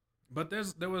 But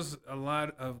there was a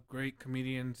lot of great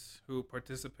comedians who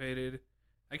participated.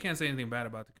 I can't say anything bad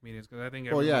about the comedians because I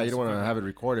think. Well, yeah, you don't want to have it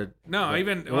recorded. No,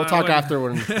 even we'll talk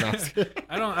afterward.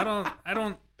 I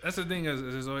don't That's the thing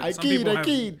is always,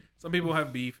 some people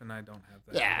have beef and I don't have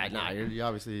that. Yeah, nah, you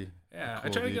obviously. Yeah, cool I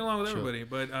try to dude. get along with Chill. everybody,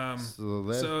 but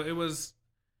so it was.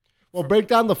 Well, break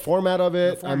down the format of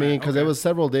it. Format, I mean, because okay. it was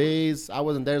several days. I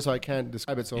wasn't there, so I can't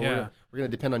describe it. So Yeah. we're gonna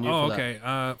depend on you. Oh, for okay.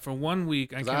 That. For 1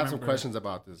 week, I have some questions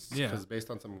about this. Yeah. Because based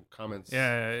on some comments.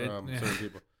 Yeah, from certain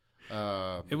people.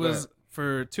 It was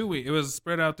for 2 weeks. It was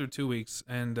spread out through 2 weeks,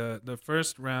 and the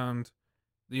first round,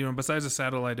 besides the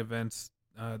satellite events,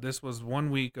 this was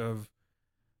 1 week of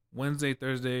Wednesday,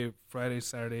 Thursday, Friday,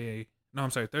 Saturday. No,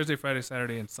 I'm sorry, Thursday, Friday,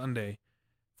 Saturday, and Sunday.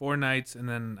 4 nights, and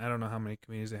then I don't know how many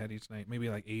comedians they had each night. Maybe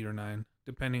like 8 or 9,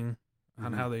 depending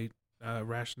on how they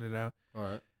rationed it out. All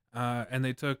right. And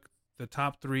they took the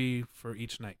top 3 for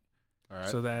each night. All right.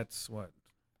 So that's what?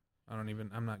 I'm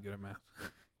not good at math.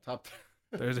 Top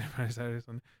Thursday, Friday, Saturday,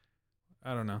 Sunday.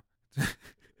 I don't know.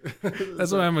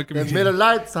 That's why I'm a comedian. The middle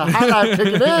lights, the high life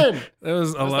kicking in. There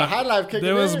was a lot. The high life kicking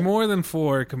there was in. more than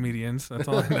 4 comedians. That's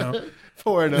all I know.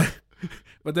 4 enough.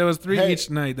 But there was 3 each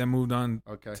night that moved on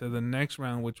Okay. to the next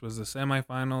round, which was the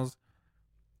semifinals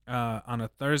on a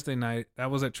Thursday night. That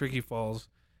was at Tricky Falls.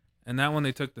 And that one,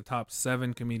 they took the top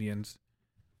 7 comedians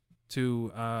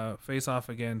to face off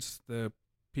against the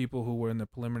people who were in the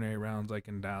preliminary rounds, like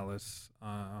in Dallas,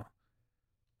 I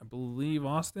believe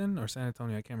Austin or San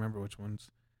Antonio. I can't remember which ones.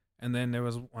 And then there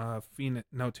was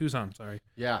Tucson, sorry.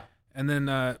 Yeah. And then,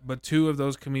 but 2 of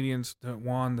those comedians that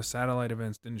won the satellite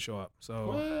events didn't show up. So,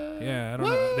 What? yeah, I don't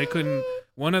know. They couldn't.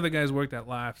 One of the guys worked at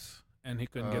Laughs, and he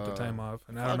couldn't get the time off.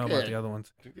 And I don't know about the other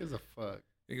ones. Who gives a fuck?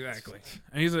 Exactly.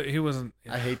 And he wasn't.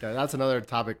 I hate that. That's another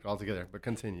topic altogether. But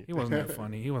continue. He wasn't that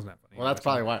funny. Well, that's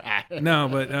probably why. No,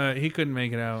 but he couldn't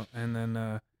make it out. And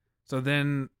then, so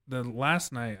then the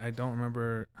last night, I don't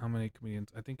remember how many comedians.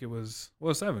 I think it was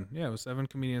 7. Yeah, it was 7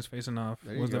 comedians facing off.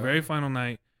 It was the very final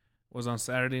night. Was on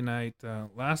Saturday night,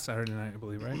 last Saturday night, I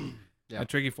believe, right? Yeah. At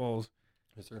Tricky Falls.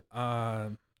 Yes,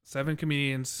 sir. 7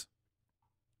 comedians,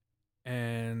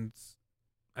 and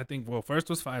I think first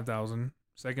was 5,000,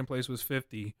 second place was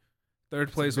 50,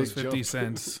 third place was 50 jump.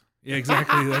 cents. Yeah,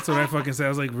 exactly. That's what I fucking said. I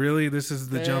was like, really? This is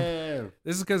the jump.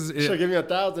 This is because should give me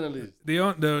 1,000 at least.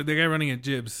 The guy running at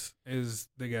Jibs is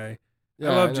the guy.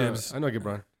 Yeah, I love Jibs. I know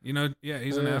Gibran.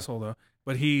 He's an asshole though,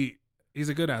 but he's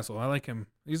a good asshole. I like him.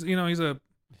 He's a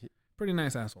pretty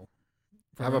nice asshole.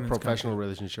 I have a professional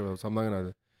relationship with him, so I'm not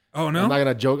gonna. Oh no! I'm not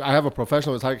gonna joke. I have a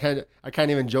professional. So I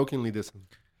can't even jokingly diss him.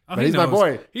 Oh, but he's my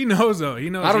boy. He knows though. He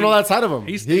knows. I don't know that side of him.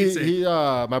 He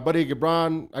my buddy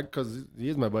Gibran, because he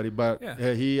is my buddy. But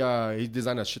yeah. He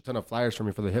designed a shit ton of flyers for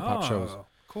me for the hip hop shows.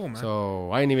 Cool, man.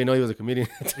 So I didn't even know he was a comedian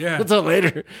Yeah. until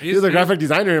later. He's a graphic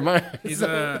designer in my eyes. He's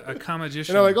a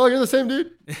comagician. And I'm like, oh, you're the same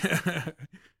dude.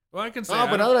 Well, I can say. Oh,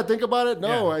 but now that I think about it,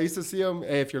 no, Yeah. I used to see him.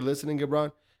 Hey, if you're listening,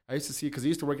 Gibran, I used to see because he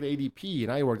used to work at ADP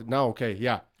and I worked. No, okay,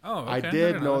 yeah. Oh, okay. I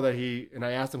did know that he, and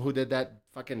I asked him who did that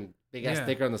fucking big ass Yeah.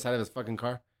 sticker on the side of his fucking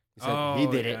car. He said he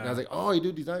did it, and I was like, oh, you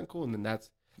do design, cool. And then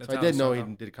so I did know he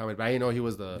did comment, but I didn't know he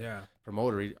was the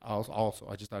promoter. He also,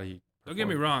 I just thought he. Don't get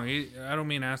me wrong. I don't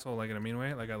mean asshole like in a mean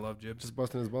way. Like I love Jibs, Just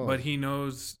busting his balls. but he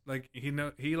knows. Like he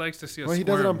likes to see us. Well, he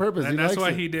does it on purpose. And He that's likes why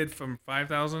it. he did from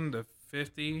 5,000 to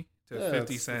 50 to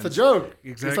 50 cents. It's a joke.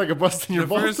 Exactly. It's like a busting your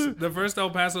balls. The first El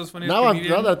Paso's funniest Now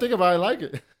comedian. that I think about it, I like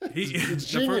it. It's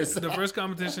genius. The first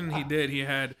competition he did, he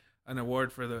had an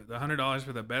award for the $100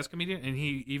 for the best comedian, and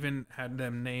he even had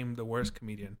them name the worst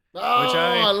comedian. Oh, which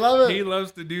I love it. He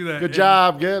loves to do that. Good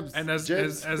job, Gibbs. And as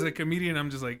a comedian,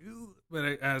 I'm just like, ooh, but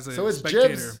as a so it's spectator,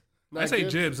 Jibs. I say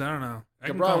Jibs. I don't know.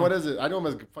 Gabron, what is it? I know him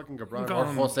as fucking Gabron or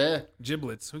Jose.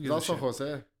 Giblets. Who He's gives also a shit?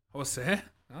 Jose. Jose?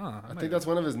 Oh, I think that's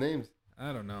one of his names.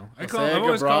 I don't know. Jose, I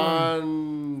always call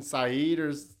him Gabron, Saeed or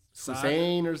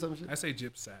Hussein or some shit. I say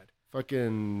Jib Sad.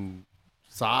 Fucking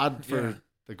Saad for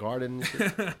the garden. And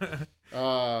shit.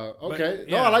 Okay.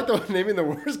 Yeah. No, I like the naming the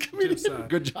worst comedian.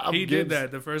 Good job. He Gibbs. did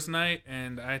that the first night,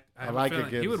 and I like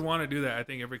it. He would want to do that. I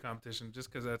think every competition,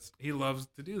 just because he loves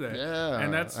to do that. Yeah,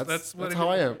 and that's how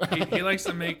I am. he likes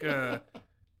to make a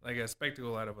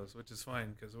spectacle out of us, which is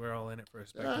fine because we're all in it for a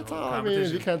spectacle. That's all. I mean,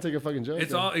 if you can't take a fucking joke.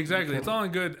 It's all exactly. It's all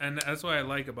in good, and that's what I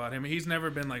like about him. He's never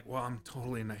been like, "Well, I'm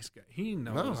totally a nice guy." He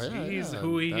knows he's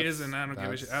who he is, and I don't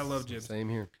give a shit. I love Jib. Same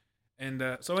here. And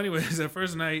so, anyways, the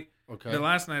first night, okay, the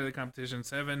last night of the competition,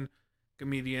 7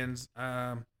 comedians.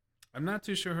 I'm not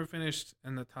too sure who finished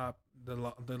in the top, the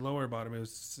lower bottom.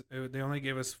 They only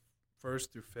gave us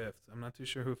 1st through 5th. I'm not too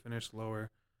sure who finished lower.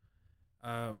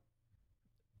 But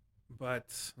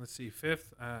let's see,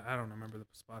 5th. I don't remember the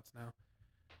spots now.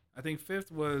 I think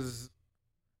 5th was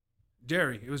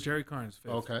Jerry. It was Jerry Carnes.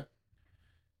 5th. Okay.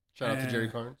 Shout out to Jerry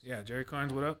Carnes. Yeah, Jerry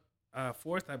Carnes. What up?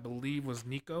 4th, I believe, was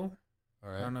Nico. All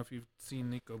right. I don't know if you've seen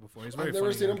Nico before. He's very I've never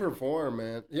funny seen guy. him perform,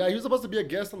 man. Yeah, he was supposed to be a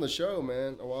guest on the show,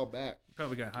 man, a while back.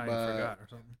 Probably got high and forgot or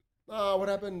something. What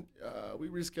happened? We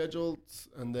rescheduled,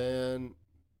 and then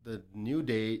the new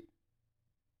date,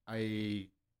 I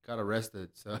got arrested.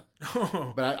 So,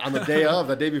 but on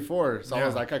the day before, so I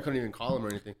was like, I couldn't even call him or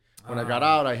anything. When I got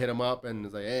out, I hit him up and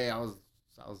was like, "Hey, I was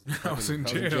in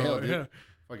jail, dude. yeah.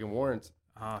 Fucking warrants."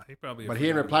 He probably. But he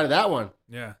didn't reply to that one.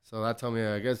 Yeah. So that told me,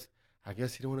 I guess he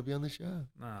didn't want to be on the show.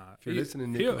 Nah. If you're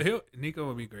listening, Nico. Nico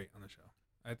would be great on the show.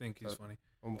 I think he's funny.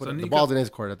 I'm putting the ball's in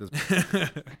his court at this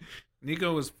point.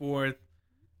 Nico was fourth.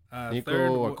 Nico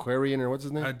third, Aquarian, or what's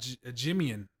his name? A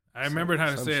Jimian. I remembered how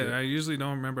to say it. I usually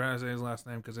don't remember how to say his last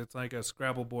name because it's like a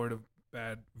Scrabble board of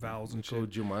bad vowels and Nico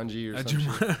shit. Jumanji or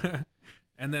something.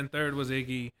 And then third was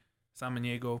Iggy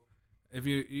Samaniego.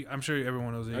 I'm sure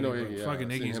everyone knows Iggy. I know Iggy. Yeah,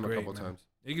 fucking I've seen Iggy's him great. a couple times.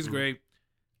 Iggy's great.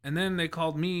 And then they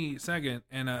called me second,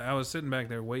 and I was sitting back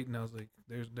there waiting. I was like,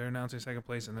 they're announcing second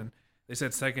place, and then they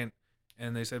said second,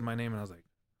 and they said my name, and I was like,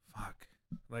 fuck.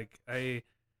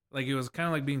 It was kind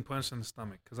of like being punched in the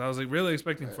stomach because I was like really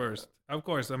expecting first. Of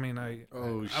course, I mean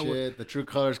shit, the true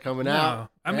colors coming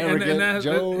out. I mean, and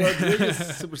Joe Rodriguez,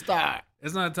 superstar.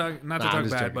 It's not to talk bad,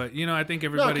 joking. But I think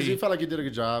everybody. because you felt like you did a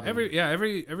good job.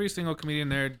 Every single comedian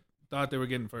there thought they were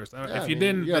getting first. If you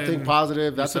didn't, you gotta think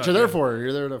positive. That's what you're there for.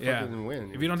 You're there to fucking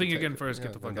win. If you don't think you're getting first,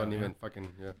 get the fuck out. Don't even fucking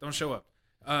Don't show up.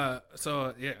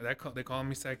 So yeah, they called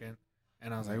me second,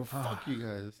 and I was like, fuck you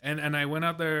guys. And I went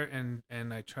out there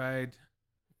and I tried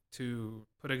to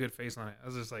put a good face on it. I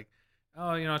was just like,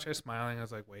 I tried smiling. I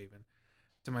was like waving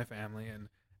to my family, and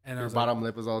your bottom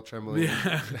lip was all trembling.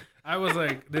 Yeah, I was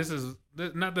like,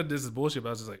 not that this is bullshit, but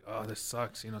I was just like, oh, this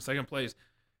sucks. Second place.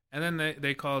 And then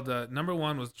they called number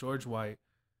one was George White.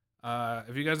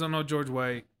 If you guys don't know George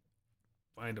White,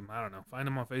 find him. I don't know. Find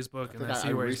him on Facebook and then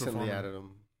see where he's performing. I recently added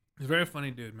him. He's a very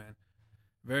funny dude, man.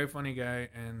 Very funny guy.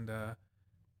 And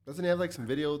doesn't he have like some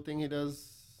video thing he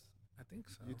does? I think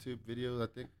so. YouTube videos. I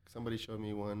think somebody showed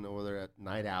me one over there at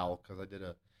Night Owl because I did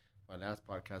my last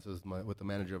podcast was with the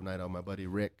manager of Night Owl, my buddy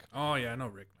Rick. Oh yeah, I know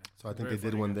Rick, man. So I think they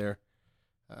did one there.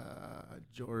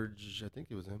 George, I think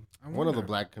it was him. One of the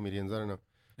black comedians. I don't know.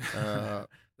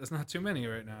 There's not too many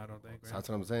right now, I don't think. Right? That's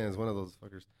what I'm saying. It's one of those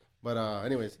fuckers. But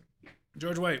anyways,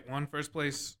 George White won first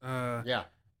place. Yeah.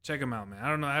 Check him out, man. I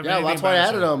don't know. That's why I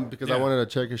added him because I wanted to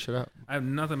check his shit out. I have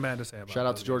nothing bad to say about him. Shout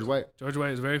out to George White. George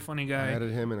White is a very funny guy. I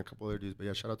added him and a couple other dudes, but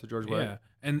yeah, shout out to George White. Yeah,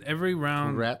 and every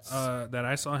round that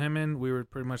I saw him in, we were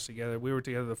pretty much together. We were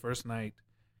together the first night,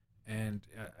 and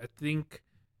I think.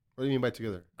 What do you mean by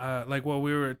together? We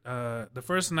were the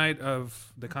first night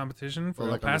of the competition for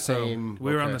El Paso.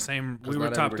 We were on the same. We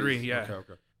were top three. Yeah,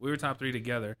 okay. We were top three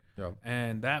together. Yeah.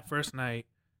 And that first night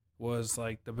was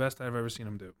like the best I've ever seen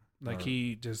him do. Like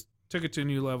he just took it to a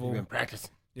new level. He's been practicing.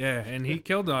 Yeah, and he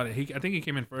killed on it. I think he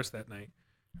came in first that night.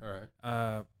 All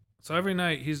right. So every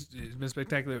night he's been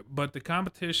spectacular. But the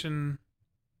competition,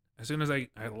 as soon as I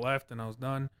left and I was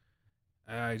done,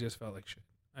 I just felt like shit.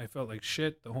 I felt like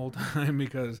shit the whole time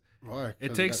because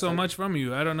it takes so much from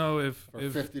you. I don't know if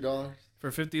 $50. For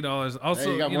 $50. Also,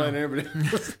 hey, you got more than everybody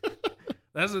else.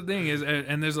 That's the thing is,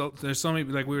 and there's so many,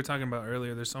 like we were talking about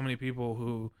earlier. There's so many people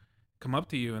who come up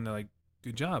to you and they're like,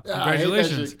 "Good job,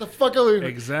 congratulations." Get the fuck out of here!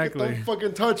 Exactly. Don't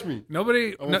fucking touch me.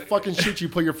 Nobody. I will fucking shoot you.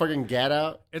 Put your fucking gat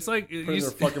out. It's like put in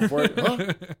their fucking forehead.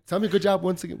 Huh? Tell me good job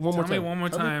once again. One more time. Tell me one more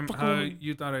time how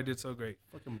you thought I did so great.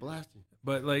 Fucking blast you.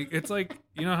 But like it's like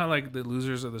how like the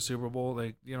losers of the Super Bowl,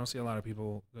 like you don't see a lot of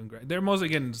people. They're mostly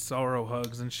getting sorrow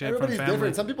hugs and shit. Everybody's from family.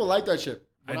 Different. Some people like that shit.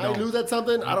 When I lose at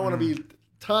something, I don't want to be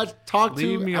talked to.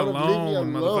 Leave me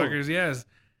alone, motherfuckers. Yes.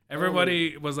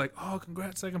 Everybody was like, "Oh,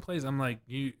 congrats, second place." I'm like,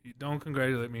 "You don't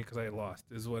congratulate me because I lost."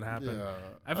 Is what happened. Yeah.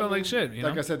 I felt like shit.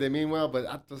 Like I said, they mean well, but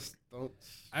I just don't.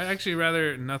 I actually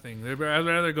rather nothing. I'd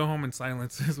rather go home in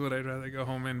silence. Is what I'd rather go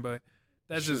home in. But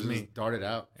that's just me. Dart it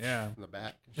out. Yeah. From the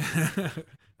back.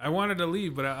 I wanted to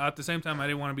leave, but at the same time, I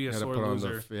didn't want to be a sore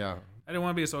loser. I didn't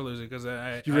want to be a sore loser because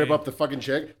you rip up the fucking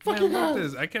check. Fucking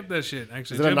I kept that shit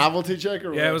actually. Is it a novelty check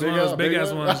or? Yeah, it was one of those big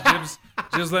ass ones.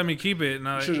 Just let me keep it.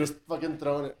 And should have just fucking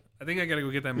thrown it. I think I gotta go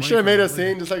get that money. You should have made a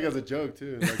scene just like as a joke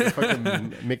too, like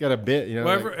fucking make it a bit, you know.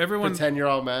 Well, like everyone pretend you're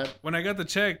all mad. When I got the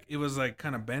check, it was like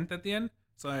kind of bent at the end,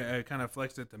 so I kind of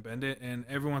flexed it to bend it, and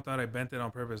everyone thought I bent it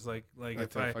on purpose. Like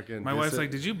if my wife's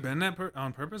like, "Did you bend that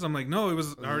on purpose?" I'm like, "No, it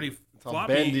was already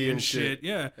floppy bendy and shit."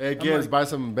 Yeah. Hey, Gibbs, buy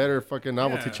some better fucking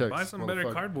novelty checks. Buy some better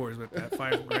cardboards with that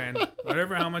 $5,000,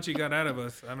 whatever. How much he got out of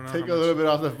us, I don't know. Take a little bit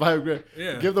off the $5,000.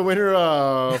 Yeah. Give the winner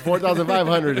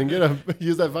 $4,500 and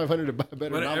use that $500 to buy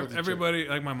better novelty. Everybody,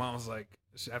 like my mom was like,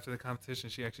 after the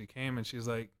competition, she actually came and she's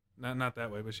like, Not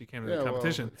that way, but she came to the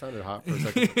competition. Well, it sounded hot for a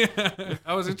second. Yeah,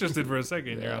 I was interested for a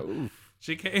second.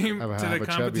 She came to the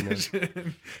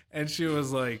competition, and she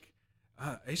was like,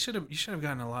 "You should have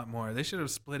gotten a lot more. They should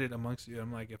have split it amongst you."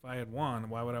 I'm like, if I had won,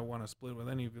 why would I want to split with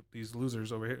any of these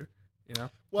losers over here? You know?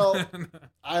 Well,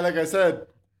 like I said,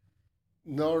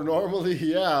 no, normally,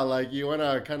 like you want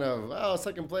to kind of,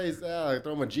 second place, throw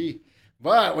him a G.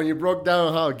 But when you broke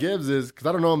down how Gibbs is, because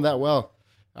I don't know him that well,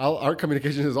 our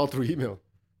communication is all through email,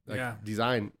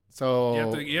 design.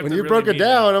 So when you broke it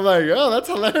down, I'm like, oh, that's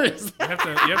hilarious. You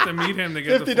have to meet him to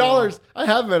get $50. I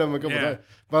have met him a couple times,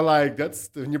 but like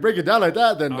when you break it down like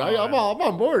that, then I'm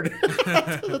on board.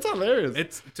 That's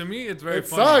hilarious. To me, it's very. It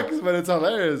sucks, but it's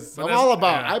hilarious. But I'm all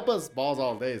about. I bust balls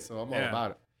all day, so I'm all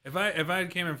about it. If I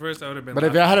came in first, I would have been. But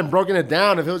if I hadn't broken it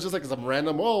down, if it was just like some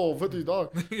random,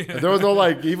 $50, if there was no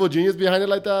like evil genius behind it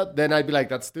like that, then I'd be like,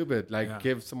 that's stupid. Like,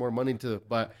 give some more money to.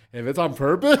 But if it's on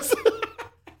purpose,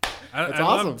 that's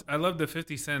awesome. I loved the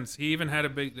 50 cents. He even had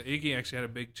Iggy actually had a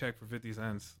big check for 50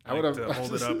 cents. I would have to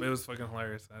hold it up. It was fucking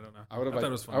hilarious. I don't know. I thought it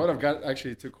was fun. I would have got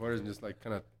actually 2 quarters and just like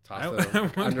kind of tossed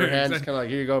it underhand, just kind of like,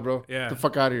 here you go, bro. Yeah. Get the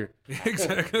fuck out of here.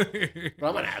 Exactly. But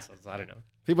I'm an asshole, so I don't know.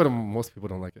 Most people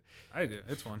don't like it. I do.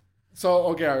 It's fun. So,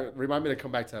 okay, remind me to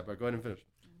come back to that, but go ahead and finish.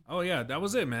 Oh, yeah, that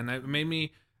was it, man. It made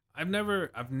me... I've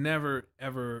never,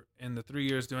 ever, in the 3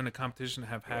 years doing the competition,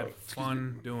 have had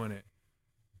fun doing it.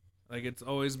 Like, it's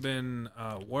always been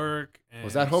work and...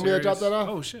 Was that homie that dropped that off?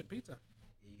 Oh, shit, pizza.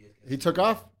 He took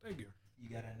off? Thank you.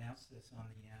 You got to announce this on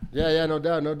the... Yeah, no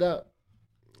doubt.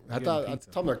 I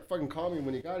told him to fucking call me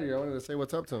when he got here. I wanted to say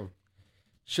what's up to him.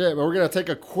 Shit, but we're going to take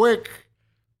a quick...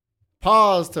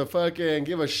 pause to fucking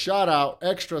give a shout out,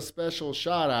 extra special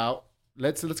shout out.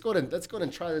 Let's go ahead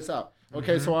and try this out.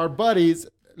 Okay, so our buddies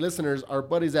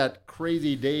at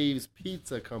Crazy Dave's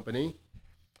Pizza Company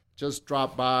just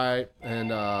dropped by and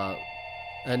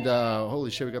holy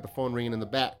shit, we got the phone ringing in the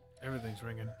back. Everything's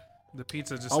ringing. The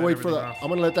pizza just. I'm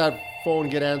gonna let that phone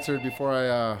get answered before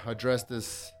I address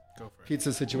this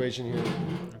pizza situation here.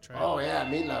 Oh yeah,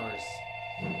 meat lovers.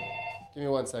 Give me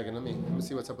 1 second. Let me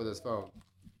see what's up with this phone.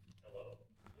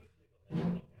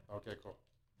 Okay, cool.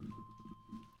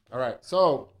 All right,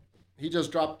 so he just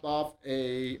dropped off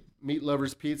a Meat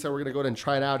Lovers Pizza. We're going to go ahead and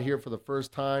try it out here for the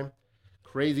first time.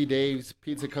 Crazy Dave's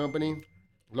Pizza Company,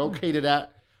 located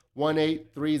at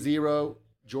 1830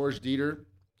 George Dieter,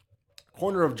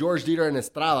 corner of George Dieter and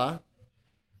Estrada.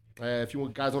 If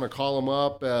you guys want to call them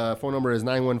up, phone number is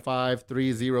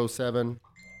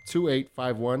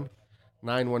 915-307-2851,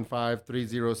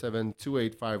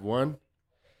 915-307-2851.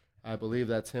 I believe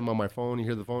that's him on my phone. You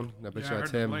hear the phone? I bet you that's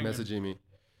him messaging me.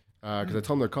 Because I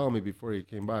told him to call me before he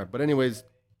came by. But anyways,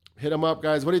 hit him up,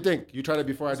 guys. What do you think? You tried it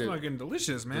before I did. It's fucking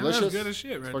delicious, man. Delicious? That's good as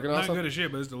shit, right? Fucking Not awesome? good as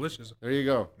shit, but it's delicious. There you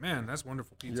go. Man, that's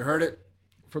wonderful pizza. You heard it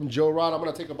from Joe Rod. I'm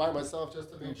going to take a bite myself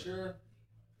just to make sure.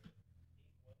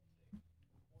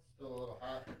 Still a little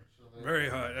hot. Very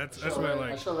hot. That's what I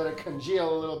like. I should let it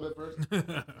congeal a little bit first.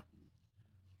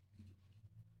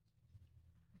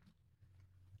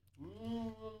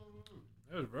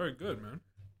 That was very good, man.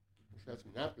 Got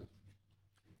some napkins.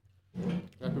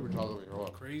 Got paper towels over here.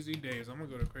 Crazy Dave's. I'm gonna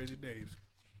go to Crazy Dave's.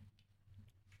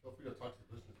 Don't forget to talk to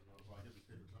the listeners while I get these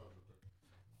paper towels up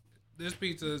there. This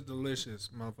pizza is delicious,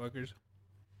 motherfuckers.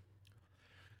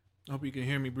 Hope you can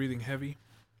hear me breathing heavy.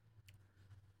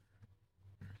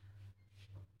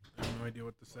 I have no idea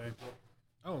what to say.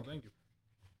 Oh, thank you.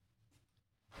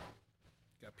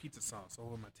 Got pizza sauce all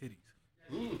over my titties.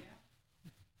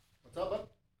 What's up, bud?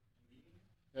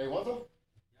 Yeah, you want some? Yeah,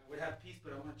 I would have peace,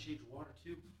 but I want to change water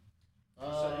too. So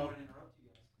I don't want to interrupt you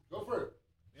guys. Go for it.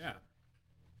 Yeah.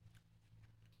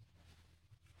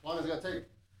 As long as it's gonna take.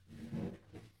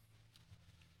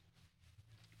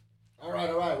 All right.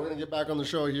 We're gonna get back on the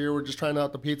show here. We're just trying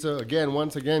out the pizza again.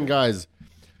 Once again, guys,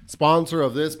 sponsor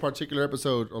of this particular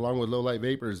episode, along with Low Light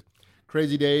Vapors,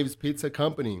 Crazy Dave's Pizza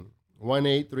Company,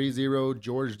 1830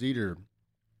 George Dieter,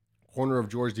 corner of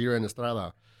George Dieter and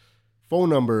Estrada. Phone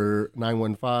number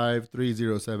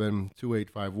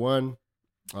 915-307-2851.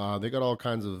 They got all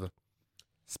kinds of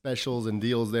specials and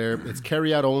deals there. It's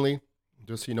carry out only,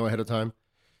 just so you know ahead of time.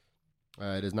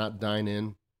 It is not dine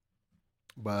in.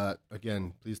 But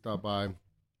again, please stop by.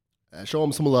 Show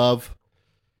them some love.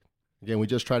 Again, we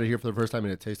just tried it here for the first time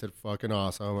and it tasted fucking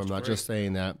awesome. I'm not just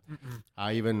saying that.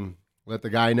 I even let the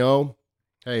guy know,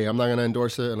 hey, I'm not going to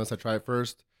endorse it unless I try it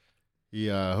first. He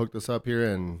hooked us up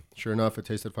here, and sure enough, it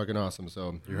tasted fucking awesome.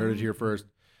 So you heard it here first,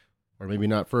 or maybe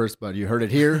not first, but you heard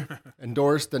it here,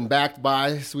 endorsed and backed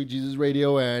by Sweet Jesus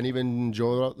Radio and even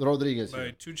Joe Rodriguez.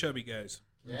 By two chubby guys.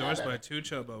 Endorsed by two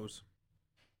chubbos.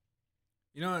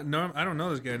 You know, no, I don't know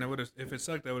this guy. And I would have, if it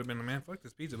sucked, I would have been like, man, fuck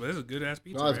this pizza. But this is a good ass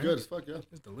pizza. No, it's right? good as fuck, yeah.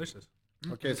 It's delicious.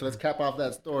 Okay, so let's cap off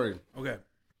that story. Okay.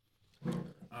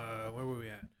 Where were we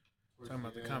at? Talking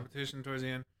about the competition towards the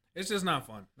end. It's just not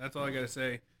fun. That's all I gotta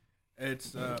say.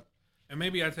 It's and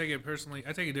maybe I take it personally.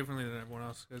 I take it differently than everyone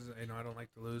else because I don't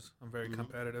like to lose. I'm very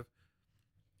competitive.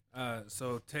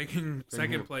 So taking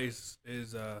second place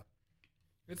is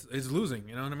it's losing.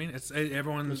 You know what I mean? It's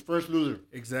everyone. It's first loser.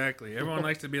 Exactly. Everyone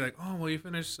likes to be like, oh well, you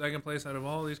finished second place out of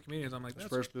all these comedians. I'm like, that's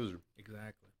first loser.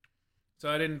 Exactly. So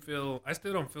I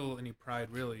still don't feel any pride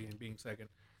really in being second.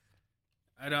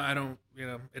 I don't,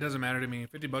 it doesn't matter to me.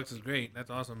 $50 is great. That's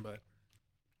awesome. But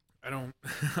I'm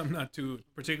not too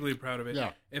particularly proud of it. Yeah.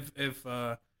 If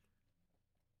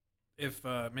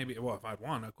maybe, if I'd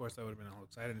won, of course I would have been all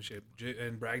excited and shit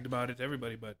and bragged about it to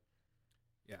everybody. But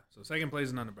yeah, so second place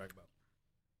is nothing to brag about.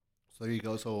 So there you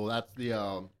go. So that's the,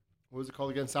 what was it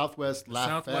called again? Southwest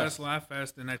Laugh Fest. Southwest Laugh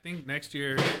Fest. And I think next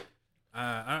year,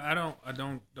 don't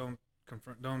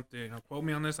quote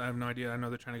me on this. I have no idea. I know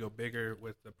they're trying to go bigger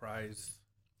with the prize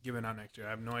given out next year.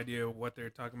 I have no idea what they're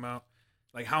talking about,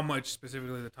 like how much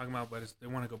specifically they're talking about, but they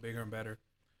want to go bigger and better.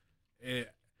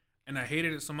 And I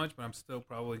hated it so much, but I'm still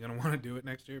probably going to want to do it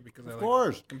next year because I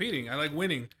like competing. I like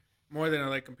winning more than I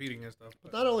like competing and stuff.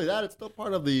 But not only that, it's still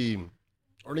part of the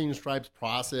earning stripes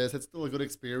process. It's still a good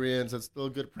experience. It's still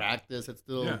good practice. It's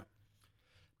still... Yeah.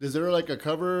 Is there like a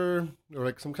cover or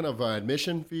like some kind of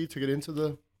admission fee to get into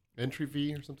the entry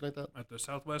fee or something like that? At the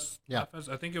Southwest Fest?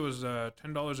 I think it was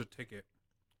 $10 a ticket.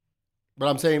 But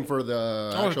I'm saying for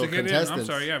the actual contestants. I'm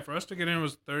sorry, yeah. For us to get in, it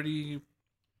was 30. It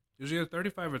was either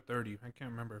 35 or 30. I can't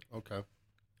remember. Okay.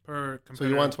 Per competitor. So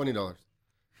you won $20.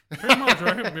 Pretty much,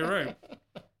 right? You're right.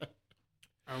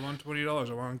 I won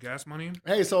 $20. I won gas money.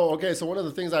 Hey, so one of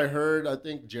the things I heard, I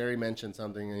think Jerry mentioned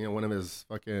something. One of his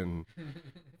fucking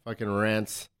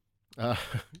rants. Shout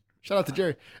out to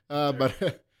Jerry.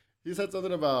 But he said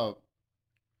something about.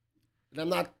 And I'm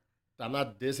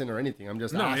not dissing or anything. I'm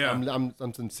just asking. Yeah.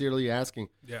 I'm sincerely asking.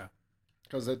 Yeah.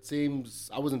 Because it seems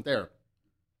I wasn't there.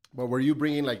 But were you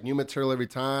bringing like new material every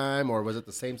time, or was it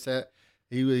the same set?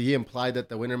 He implied that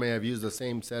the winner may have used the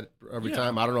same set every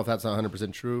time. I don't know if that's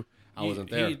 100% true. I wasn't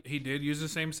there. He did use the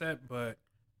same set, but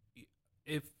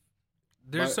if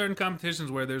there's certain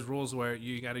competitions where there's rules where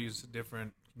you got to use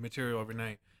different material every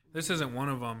night. This isn't one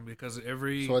of them because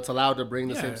every... So it's allowed to bring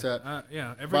the same set?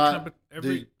 Yeah.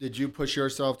 Did you push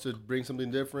yourself to bring something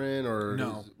different? Or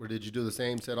no. Or did you do the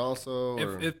same set also?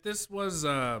 If this was...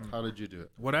 how did you do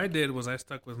it? What I did was I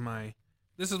stuck with my...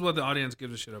 This is what the audience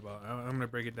gives a shit about. I'm going to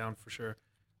break it down for sure.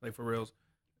 Like for reals.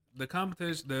 The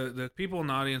competition... The people in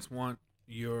the audience want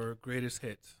your greatest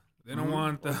hits. They don't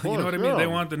want the... Course, you know what I mean? They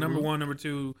want the number one, number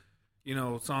two...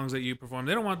 songs that you perform.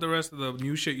 They don't want the rest of the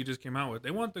new shit you just came out with. They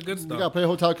want the good stuff. You gotta play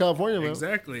Hotel California, man.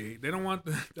 Exactly. They don't want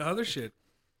the other shit.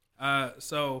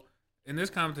 So in this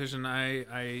competition,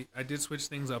 I did switch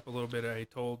things up a little bit. I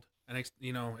told,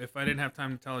 if I didn't have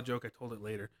time to tell a joke, I told it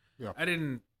later. Yeah. I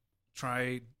didn't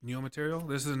try new material.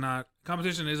 This is not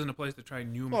competition. Isn't a place to try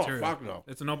new material. Fuck no.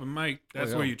 It's an open mic.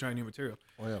 That's where you try new material.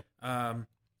 Oh yeah.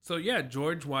 So yeah,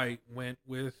 George White went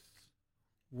with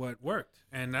what worked,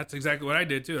 and that's exactly what I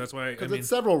did too. That's why it's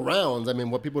several rounds. I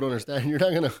mean, what people don't understand, you're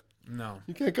not gonna. No,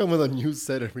 you can't come with a new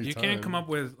set every time. You can't come up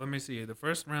with. Let me see. The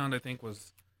first round I think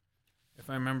was, if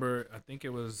I remember, I think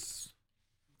it was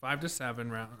 5 to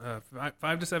 7 round,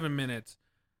 5 to 7 minutes.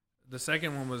 The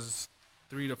second one was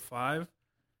 3 to 5,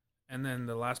 and then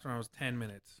the last round was 10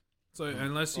 minutes. So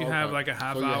unless you have like a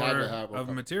half hour of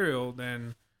material,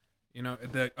 then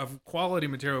of quality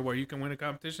material where you can win a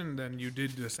competition, then you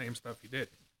did the same stuff you did.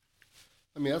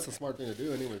 I mean, that's a smart thing to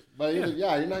do anyways. But you're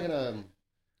not going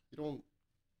to,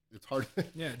 it's hard.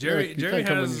 Yeah, Jerry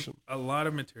has a lot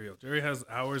of material. Jerry has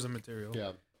hours of material.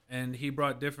 Yeah. And he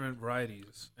brought different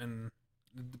varieties.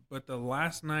 But the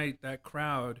last night, that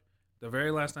crowd, the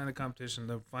very last night of competition,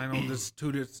 the final,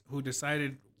 who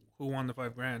decided who won the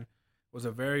 $5,000 was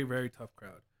a very, very tough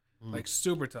crowd. Like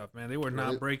super tough, man. They were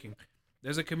not breaking.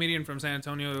 There's a comedian from San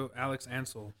Antonio, Alex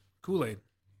Ansel, Kool-Aid.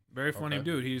 Very funny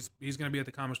dude. He's going to be at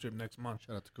the Comic Strip next month.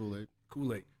 Shout out to Kool-Aid.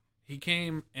 Kool-Aid. He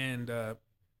came and the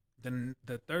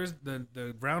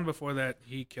round before that,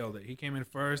 he killed it. He came in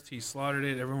first. He slaughtered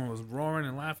it. Everyone was roaring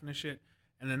and laughing and shit.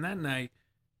 And then that night,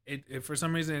 it for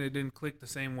some reason, it didn't click the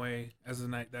same way as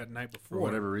that night before. For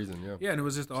whatever reason, yeah. Yeah, and it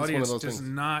was just the audience just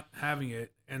not having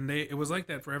it. And it was like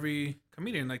that for every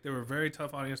comedian. Like, they were a very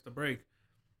tough audience to break.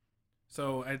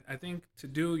 So I think to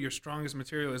do your strongest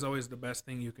material is always the best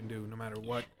thing you can do, no matter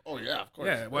what. Oh yeah, of course.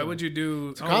 Yeah, why would you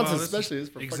do? It's content, especially it's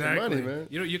for fucking money, man.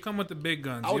 You come with the big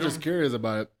guns. I was just curious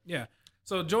about it. Yeah.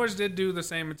 So George did do the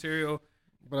same material,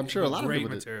 But I'm sure a lot of great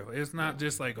people material. It's not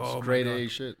just like, oh, grade my A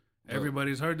God, shit.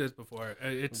 everybody's heard this before.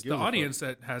 It's the gives a audience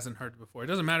that hasn't heard it before. It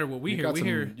doesn't matter what we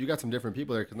hear. You got some different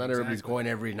people there because not everybody's going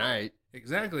every night.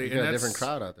 Exactly. You got a different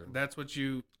crowd out there. That's what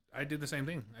I did the same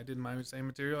thing. I did my same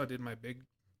material. I did my big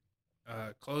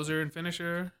closer and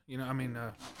finisher.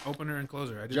 Opener and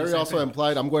closer. I did Jerry also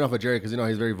implied, I'm going off of Jerry because,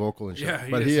 he's very vocal and shit. Yeah,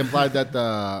 but he implied that,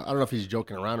 I don't know if he's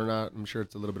joking around or not. I'm sure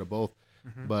it's a little bit of both.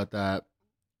 Mm-hmm. But that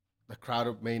the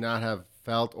crowd may not have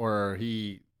felt, or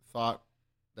he thought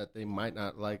that they might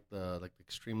not like the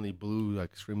extremely blue,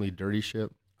 extremely dirty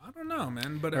shit. I don't know,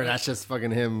 man. But or that's just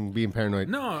fucking him being paranoid.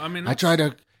 No, I mean, I tried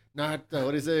to not, what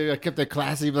do you say? I kept it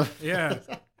classy. But yeah.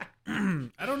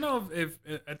 I don't know if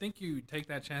I think you take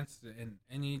that chance in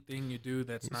anything you do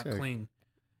that's not clean.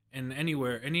 And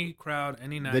anywhere, any crowd,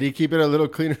 any night. Did he keep it a little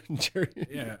cleaner than Jerry?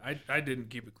 Yeah, I didn't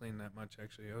keep it clean that much,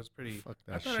 actually. I was pretty... Fuck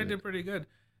that I thought shit. I did pretty good.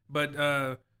 But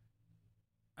I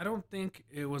don't think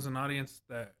it was an audience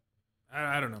that...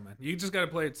 I don't know, man. You just got to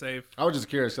play it safe. I was just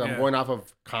curious. I'm going off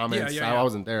of comments. Yeah. I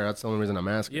wasn't there. That's the only reason I'm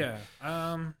asking. Yeah.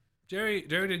 Jerry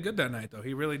did good that night, though.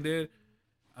 He really did.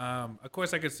 Of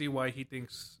course, I could see why he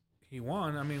thinks he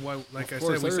won. I mean, like I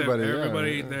said,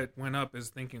 everybody that went up is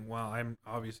thinking, "Wow, I'm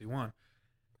obviously won."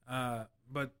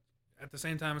 But at the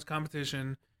same time, it's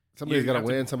competition. Somebody's got to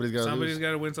win. Somebody's got to lose. Somebody's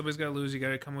got to win. Somebody's got to lose. You got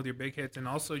to come with your big hits, and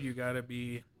also you got to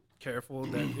be careful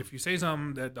that if you say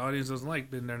something that the audience doesn't like,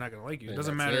 then they're not going to like you. It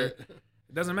doesn't matter.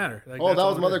 It doesn't matter. Like, that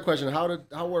was my other question.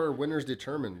 How were winners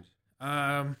determined?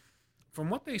 From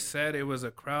what they said, it was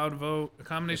a crowd vote, a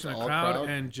combination of crowd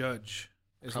and judge.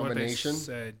 Is what they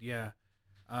said. Yeah.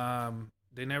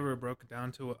 They never broke it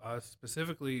down to us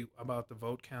specifically about the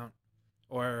vote count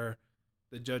or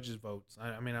the judges' votes.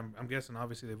 I mean, I'm guessing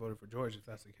obviously they voted for George if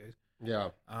that's the case. Yeah.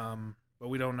 But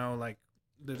we don't know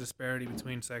the disparity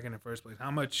between second and first place.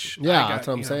 How much? Yeah, that's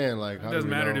what I'm saying. Like, it doesn't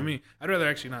matter to me. I'd rather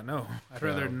actually not know. I'd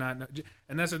rather not know.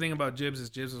 And that's the thing about Jibbs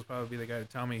is Jibbs will probably be the guy to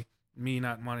tell me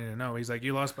not wanting to know. He's like,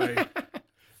 you lost by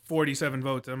 47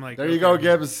 votes. I'm like, there you go,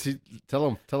 Gibbs. Tell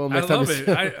him next time. I love it.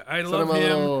 I love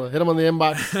him. Hit him on the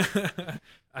inbox.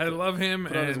 I love him,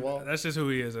 and that's just who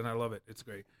he is, and I love it. It's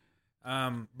great.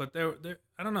 But there,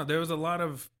 I don't know. There was a lot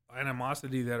of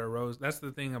animosity that arose. That's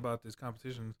the thing about this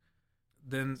competition.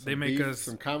 Then they make us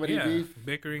some comedy beef,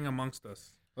 bickering amongst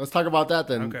us. Let's talk about that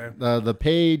then. Okay. The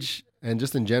page and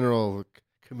just in general,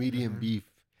 comedian beef.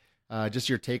 Just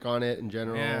your take on it in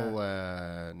general,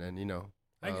 and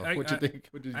what you think?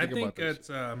 What did you think about this?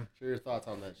 Share your thoughts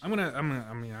on that. I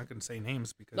mean, I can say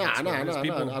names because no,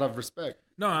 out of respect.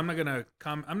 No, I'm not gonna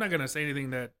I'm not gonna say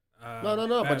anything that.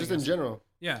 No, but just in general.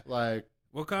 Yeah.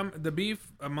 The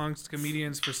beef amongst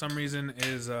comedians for some reason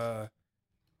is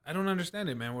I don't understand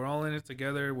it, man. We're all in it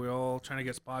together. We're all trying to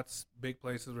get spots, big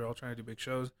places. We're all trying to do big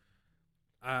shows.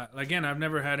 Again, I've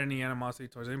never had any animosity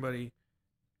towards anybody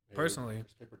personally.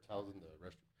 There's paper towels in the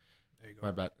restroom. There you go.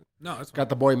 My bad. No, it's got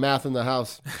the boy Math in the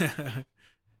house.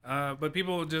 But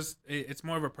people it's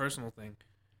more of a personal thing.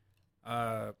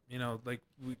 The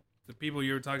people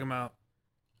you were talking about,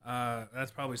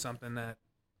 that's probably something that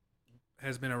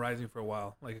has been arising for a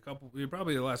while.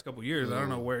 Probably the last couple years. I don't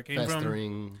know where it came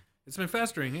from. It's been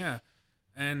festering, yeah.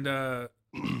 And I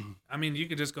mean, you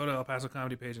could just go to El Paso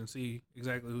Comedy page and see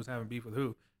exactly who's having beef with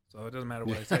who. So it doesn't matter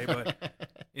what I say, but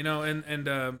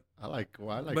I like.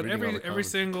 But every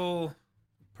single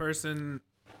person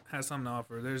has something to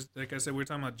offer. There's, like I said, we were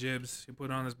talking about Jibbs, who put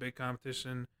on this big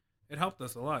competition. It helped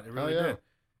us a lot. It really did.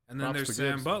 And then there's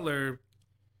Sam Butler.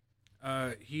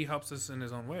 He helps us in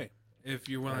his own way. If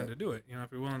you're willing to do it,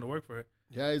 if you're willing to work for it.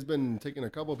 Yeah, he's been taking a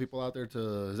couple people out there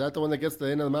to. Is that the one that gets the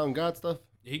End of the Mountain God stuff?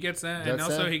 He gets that, and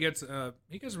also he gets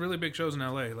really big shows in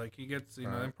L.A. Like he gets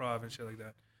improv and shit like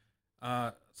that.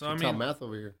 So I mean, tell Math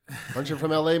over here. Aren't you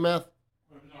from L.A., Math?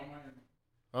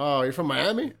 Oh, you're from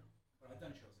Miami? I've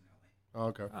done shows in L.A. Oh,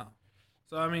 okay. Oh.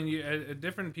 So I mean,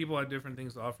 different people have different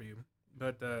things to offer you,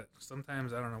 but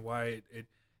sometimes I don't know why it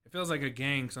feels like a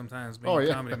gang sometimes being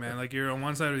a comedy, man. Like you're on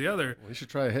one side or the other. Well, you should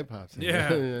try a hip hop.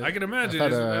 Yeah, I can imagine.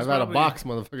 I've had a box,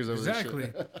 motherfuckers. Over exactly.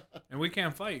 This shit. And we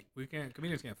can't fight.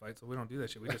 Comedians can't fight, so we don't do that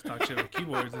shit. We just talk shit with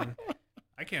keyboards, and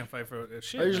I can't fight for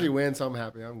shit. I usually win, so I'm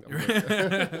happy. I'm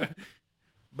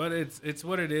But it's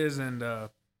what it is, and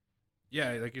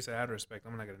like you said, out of respect,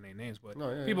 I'm not gonna name names,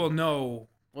 but people know.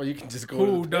 Well, you can just go.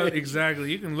 Who does exactly?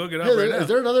 You can look it up right now. Is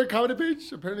there another comedy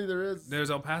page? Apparently there is.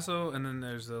 There's El Paso, and then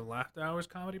there's the Laughter Hours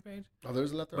comedy page. Oh,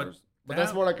 there's Laughter Hours. But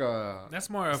that's more like a. That's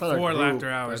more a for Laughter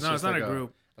Hours. No, it's not a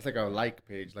group. That's like a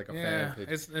page, like a fan page.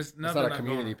 It's not a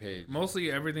community page. Mostly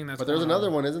everything that's. But there's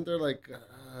another one, isn't there? Like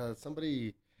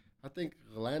somebody, I think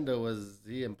Orlando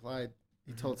he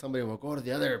he told somebody, "Well, go to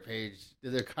the other page."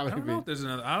 Did their I comedy don't know page? if there's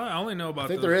another. I only know about. I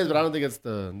think there is, but I don't think it's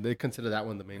they consider that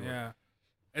one the main one. Yeah.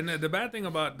 And the bad thing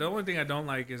about the only thing I don't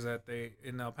like is that they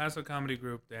in the El Paso Comedy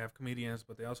Group they have comedians,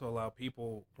 but they also allow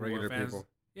people who Regular are fans. people.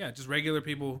 Yeah, just regular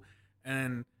people,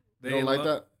 and they You don't like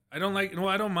that? I don't like. No,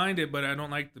 I don't mind it, but I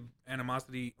don't like the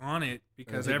animosity on it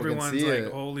because people can everyone's see like,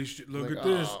 it. "Holy shit, look Like, at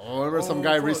this!" remember some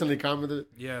guy recently commented,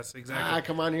 Yes, exactly.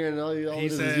 come on here and all He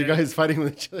this is said- you guys fighting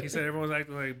with each other. He said everyone's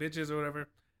acting like bitches or whatever.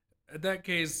 In that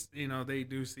case, they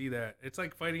do see that. It's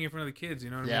like fighting in front of the kids.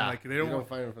 You know what I mean? Like they you don't.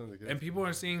 fight in front of the kids. And people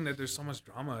are seeing that there's so much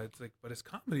drama. It's like, but it's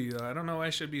comedy. Though. I don't know why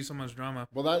it should be so much drama.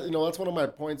 Well, that's one of my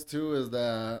points too. Is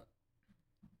that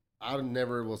I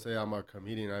never will say I'm a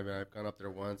comedian. I mean, I've gone up there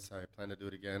once. I plan to do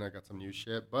it again. I got some new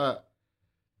shit, but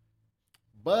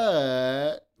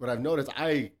what I've noticed,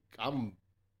 I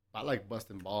like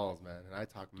busting balls, man, and I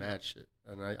talk mad shit,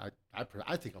 and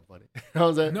I think I'm funny. You know what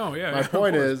I'm saying? No, yeah. My of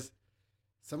point course. is,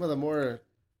 some of the more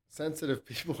sensitive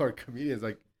people are comedians.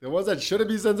 Like the ones that shouldn't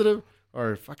be sensitive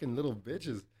are fucking little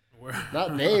bitches.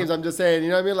 Not names. I'm just saying. You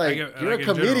know what I mean? Like you're a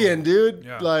comedian, dude.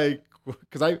 Yeah. Like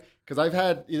because I've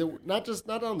had either not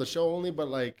on the show only, but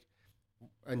like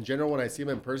in general when I see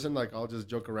them in person, like I'll just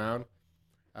joke around,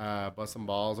 bust some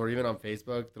balls, or even on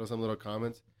Facebook, throw some little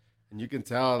comments, and you can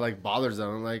tell it, like bothers them.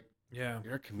 I'm like, Yeah.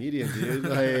 you're a comedian, dude.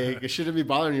 Like it shouldn't be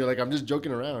bothering you. Like I'm just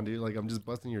joking around, dude. Like I'm just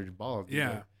busting your balls. Dude. Yeah.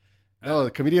 Like, no,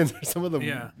 the comedians are some of the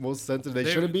Yeah. most sensitive. They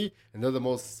shouldn't be, and they're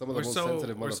some of the most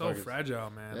sensitive We're so motherfuckers. fragile,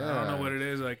 man. I Yeah. don't know what it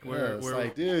is. Like Yeah, we're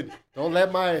like, dude, don't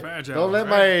let my fragile,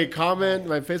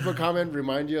 my Facebook comment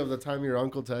remind you of the time your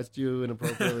uncle touched you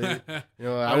inappropriately. You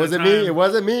know, By I the wasn't time- me. It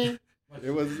wasn't me.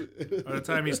 It was. by the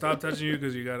time he stopped touching you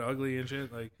because you got ugly and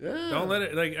shit. Like Yeah. don't let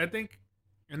it. Like I think,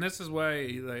 and this is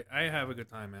why like I have a good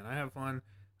time, man. I have fun.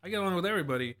 I get along with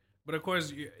everybody. But of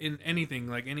course, in anything,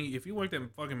 like if you worked at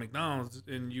fucking McDonald's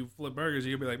and you flip burgers,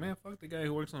 you'll be like, man, fuck the guy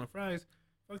who works on the fries,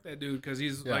 fuck that dude, because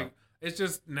he's like, it's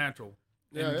just natural.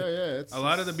 Yeah, And yeah. It's a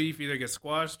lot of the beef either gets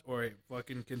squashed or it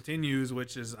fucking continues,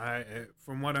 which is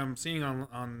from what I'm seeing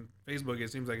on Facebook,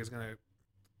 it seems like it's gonna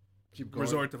keep going.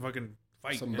 resort to fucking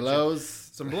fight, Some and blows.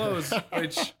 shit. Some blows,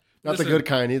 which Not listen, the good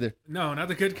kind either. No, not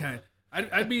the good kind.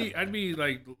 I'd be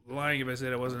like lying if I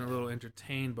said I wasn't a little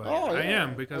entertained by it. Oh, I yeah.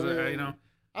 am because I mean, I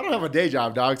I don't have a day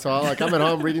job, dog. So I'm at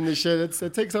home reading this shit.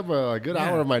 It takes up a good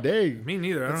hour of my day. me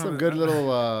neither. I That's don't some know. good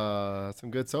little,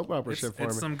 some good soap opera It's, shit for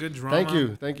it's me. some good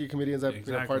drama. Thank you, comedians that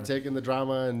Exactly. partake in the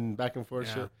drama and back and forth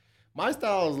Yeah. shit. My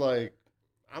style is like,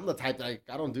 I'm the type that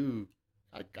I don't do.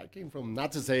 I came from,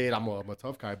 not to say I'm a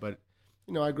tough guy, but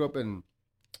I grew up in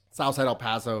Southside El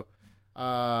Paso.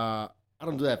 I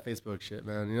don't do that Facebook shit,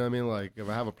 man. You know what I mean? Like if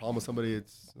I have a problem with somebody,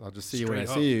 I'll just see you when I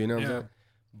Straight see up. you. You know what I'm Yeah. saying?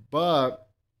 But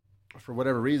for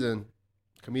whatever reason,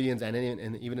 comedians and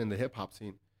even in the hip hop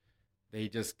scene, they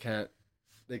just can't.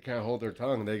 They can't hold their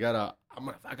tongue. They gotta.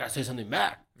 I gotta say something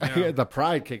back. Yeah. The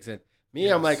pride kicks in. Me,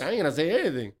 I'm like, I ain't gonna say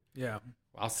anything. Yeah,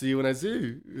 I'll see you when I see you.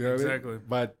 You know what I mean? Exactly.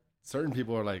 But certain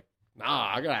people are like,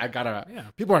 nah, I gotta. Yeah.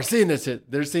 People are seeing this shit.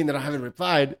 They're seeing that I haven't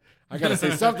replied. I gotta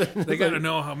say something. they gotta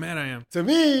know how mad I am. To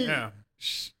me, Yeah,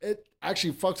 it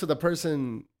actually fucks with the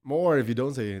person more if you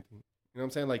don't say anything. You know what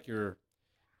I'm saying? Like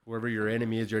whoever your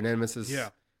enemy is, your nemesis. Yeah.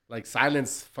 Like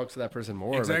silence fucks with that person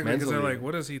more. exactly. Like Because they're mentally. like,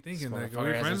 what is he thinking? This Like, are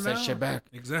we motherfucker friends hasn't now? said shit back.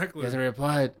 Exactly. He hasn't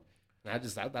replied. And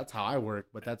that's how I work.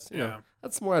 But that's Yeah.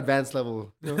 that's more advanced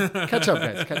level. Catch up,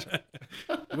 guys. Catch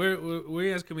up.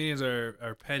 we as comedians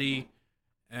are petty,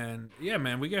 and yeah,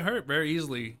 man, we get hurt very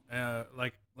easily.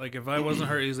 Like if I wasn't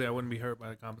hurt easily, I wouldn't be hurt by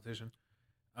the competition.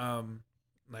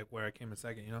 Like where I came in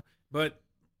second, But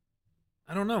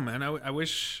I don't know, man. I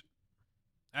wish,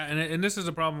 and this is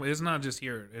a problem. It's not just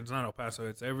here. It's not El Paso.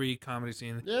 It's every comedy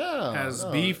scene Yeah. has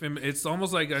no. beef, and it's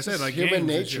almost like I It's said, just like human gangs and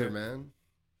nature, shit. man.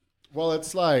 Well,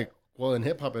 it's like in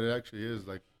hip hop, it actually is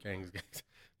like gangs.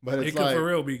 But it's It could like, for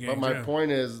real be gangs. but my yeah.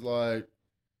 point is like,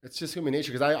 it's just human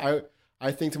nature. Because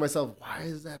I think to myself, why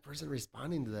is that person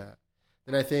responding to that?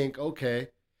 Then I think, okay,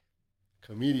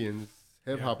 comedians,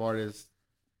 hip hop artists,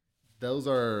 those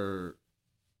are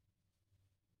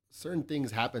certain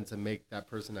things happen to make that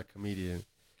person a comedian.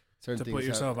 Certain to things put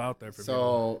yourself out there for people.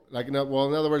 so like in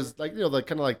other words, like like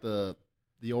kind of like the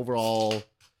overall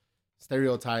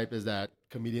stereotype is that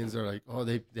comedians are like, oh,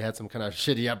 they had some kind of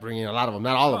shitty upbringing. A lot of them,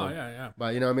 not all of Oh them, yeah.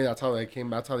 but you know what I mean. That's how they came.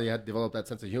 That's how they had developed that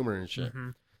sense of humor and shit.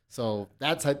 Mhm. So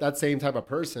that same type of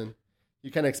person,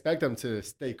 you can't expect them to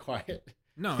stay quiet.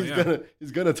 No,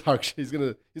 He's gonna talk shit. He's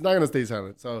not gonna stay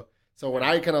silent. So when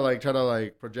I kind of like try to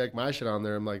like project my shit on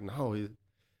there, I'm like, no,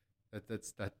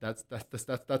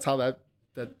 that's how that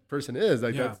person is.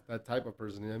 Like that's that type of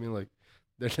person. You know what I mean? Like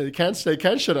they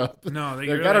can't shut up. No, they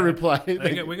gotta reply.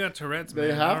 We got Tourette's. They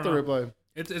man. I have don't to know. reply.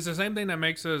 It's the same thing that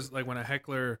makes us like when a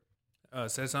heckler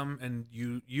says something and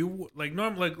you like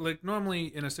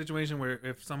normally in a situation where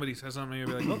if somebody says something you'll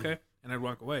be like okay and I'd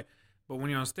walk away, but when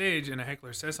you're on stage and a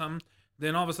heckler says something,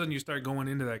 then all of a sudden you start going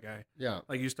into that guy. Yeah,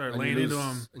 like you start laying into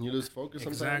him and you lose focus.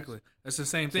 Exactly, sometimes. that's the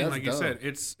same thing. Like you said,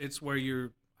 it's where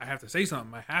I have to say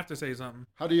something. I have to say something.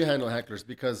 How do you handle hecklers?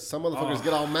 Because some motherfuckers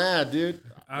get all mad, dude.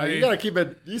 Like,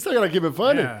 you still gotta keep it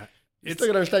funny. Yeah. You still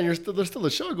gotta understand there's still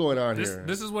a show going on here.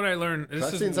 This is what I learned.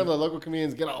 I've seen some of the local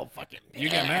comedians get all fucking pissed. You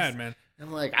get mad, man.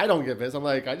 I'm like, I don't get pissed. I'm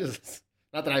like,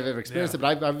 not that I've ever experienced it,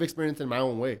 but I've experienced it in my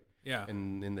own way. Yeah.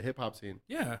 In the hip hop scene.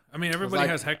 Yeah. I mean, everybody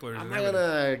has hecklers. I'm not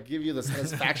gonna give you the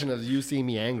satisfaction of you seeing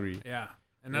me angry. Yeah.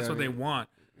 And that's what they want.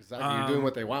 Exactly. You're doing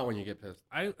what they want when you get pissed.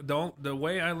 The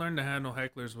way I learned to handle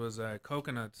hecklers was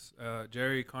Coconuts.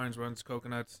 Jerry Carnes runs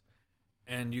Coconuts,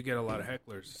 and you get a lot of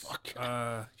hecklers.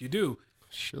 Fuck. You do.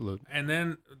 Shitload. And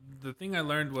then the thing I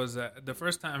learned was that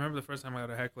I remember the first time I got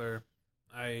a heckler,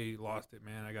 I lost it,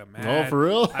 man. I got mad. Oh, for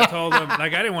real? I told him,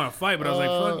 like, I didn't want to fight, but I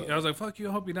was like, fuck you.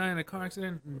 I hope you die in a car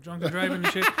accident and drunk and driving and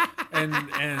shit. And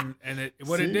it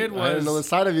did was, I didn't know the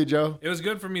side of you, Joe. It was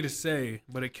good for me to say,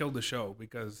 but it killed the show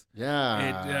because all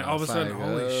of a sudden,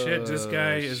 holy shit, this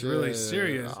guy is really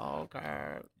serious. Oh,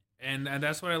 God. And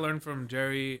that's what I learned from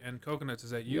Jerry and Coconuts is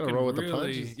that you can roll with really, the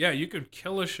punches. you can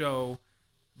kill a show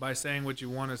by saying what you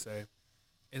want to say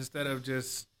instead of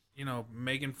just,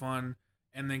 making fun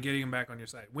and then getting them back on your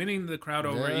side. Winning the crowd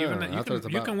over,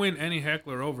 you can win any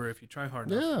heckler over if you try hard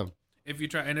enough. Yeah. If you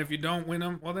try, and if you don't win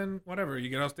them, well then whatever. You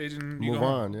get off stage and you move go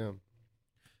on. home. Yeah.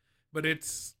 But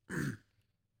it's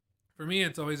for me.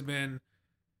 It's always been.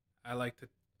 I like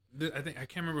to. I think I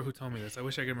can't remember who told me this. I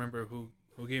wish I could remember who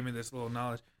gave me this little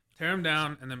knowledge. Tear them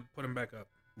down and then put them back up.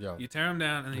 Yeah. You tear them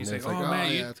down and then you say, like,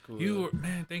 man, that's cool,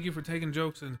 man, thank you for taking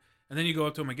jokes and then you go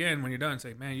up to them again when you're done and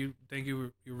say, man, thank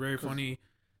you, you're very funny.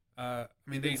 I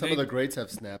mean, some of the greats have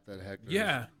snapped that heckler.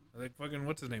 Yeah, like fucking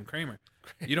what's his name, Kramer.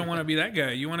 You don't want to be that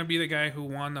guy. You want to be the guy who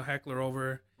won the heckler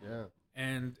over. Yeah.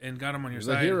 And got him on your He's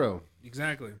side. a hero.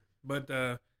 Exactly.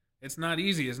 But it's not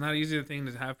easy. It's not easy thing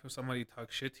to have somebody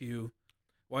talk shit to you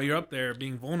while you're up there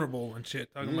being vulnerable and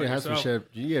shit. Talking about yourself. Some shit.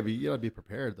 You gotta be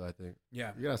prepared though. I think.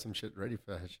 Yeah. You gotta have some shit ready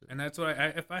for that shit. And that's why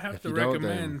if I have to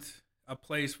recommend a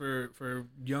place for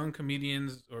young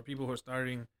comedians or people who are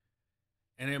starting,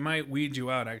 and it might weed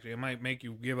you out. Actually, it might make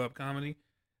you give up comedy.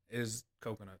 Is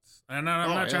Coconuts. And I'm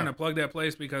not trying to plug that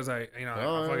place because I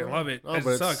fucking love it.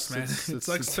 It sucks, man.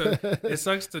 It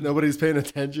sucks to nobody's paying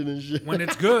attention and shit. When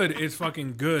it's good, it's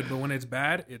fucking good, but when it's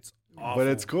bad, it's awful. But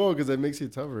it's cool because it makes you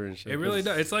tougher and shit. It really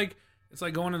does. It's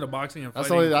like going into boxing and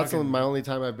fighting. That's my only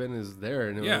time I've been is there,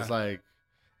 and it was like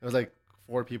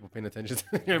 4 people paying attention.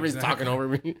 Everybody's talking over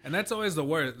me, and that's always the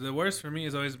worst. The worst for me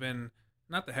has always been.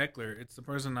 Not the heckler, it's the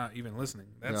person not even listening.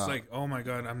 That's like, oh my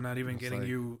god, I'm not even getting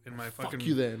you in my fucking. Fuck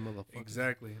you, then, motherfucker.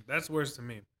 Exactly, that's worse to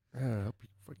me. I hope you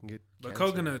fucking get. But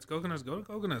Coconuts, go to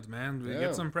Coconuts, man.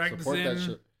 Get some practice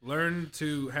in. Learn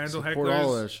to handle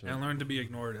hecklers and learn to be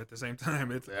ignored at the same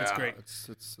time. It's great. It's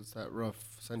that rough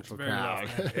central crowd.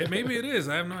 Maybe it is.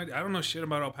 I have no idea. I don't know shit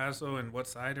about El Paso and what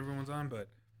side everyone's on, but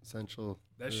central.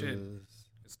 That shit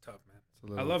is tough,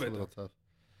 man. I love it. It's a little tough.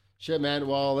 Shit, man.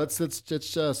 Well, let's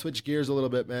switch gears a little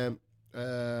bit, man.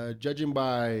 Judging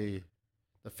by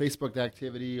the Facebook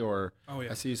activity, or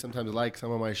I see you sometimes like some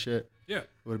of my shit. Yeah.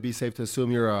 Would it be safe to assume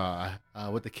you're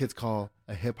what the kids call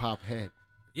a hip hop head?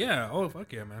 Yeah. Oh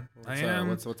fuck yeah, man. I am.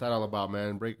 What's that all about,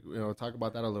 man? Talk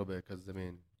about that a little bit, because I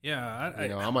mean. Yeah.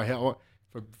 I'm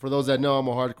for those that know, I'm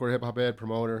a hardcore hip hop head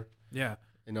promoter. Yeah.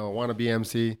 Want to be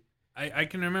MC. I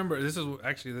can remember. This is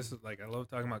like I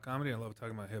love talking about comedy. I love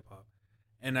talking about hip hop.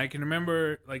 And I can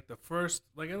remember, like, the first,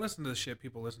 like, I listened to the shit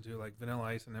people listen to, like Vanilla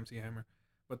Ice and MC Hammer.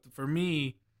 But for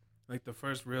me, like, the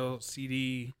first real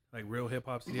CD, like, real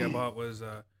hip-hop CD I bought was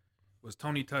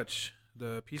Tony Touch,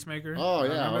 the Peacemaker. Oh,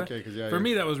 yeah, okay. For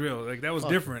me, that was real. Like, that was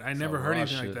different. I never heard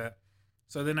anything like that.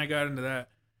 So then I got into that.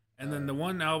 And then the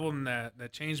one album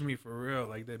that changed me for real,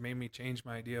 like, that made me change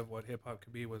my idea of what hip-hop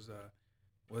could be was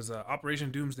Operation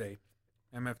Doomsday,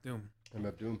 MF Doom.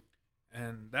 MF Doom.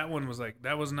 And that one was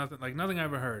nothing I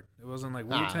ever heard. It wasn't like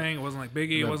Wu-Tang. It wasn't like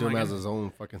Biggie. It wasn't Doom like has his own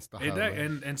fucking style.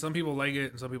 And some people like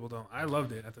it and some people don't. I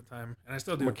loved it at the time, and I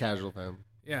still do. I'm a casual fan.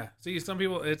 Yeah. See, some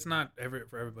people, it's not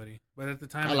for everybody, but at the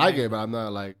time, I like it, but I'm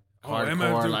not like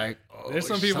hardcore. Like, there's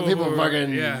some people who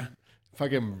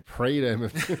fucking pray to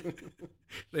him.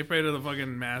 They pray to the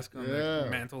fucking mask on the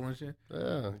mantle and shit.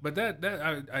 Yeah. But that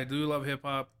I do love hip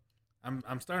hop.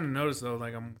 I'm starting to notice though,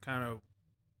 like I'm kind of.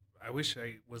 I wish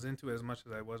I was into it as much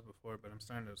as I was before, but I'm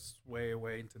starting to sway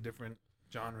away into different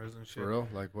genres and shit. For real?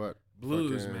 Like what?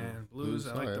 Blues, man. Blues.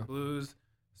 I like the blues.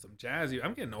 some jazzy.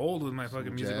 I'm getting old with my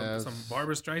fucking music. Jazz. Some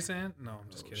Barbra Streisand. No, I'm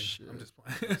just kidding. Shit. I'm just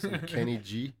playing. Some Kenny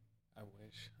G. I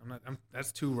wish. I'm not.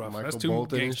 That's too rough. Michael That's too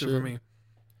Bolton and gangster shit. for me.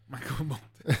 Michael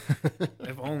Bolton.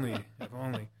 If only. If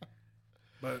only.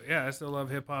 But yeah, I still love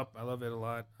hip hop. I love it a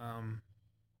lot.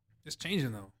 It's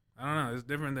changing though. I don't know. It's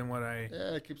different than what I.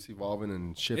 Yeah, it keeps evolving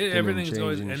and shifting. Everything's and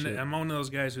always. changing And shit. I'm one of those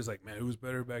guys who's like, man, it was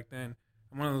better back then.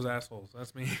 I'm one of those assholes.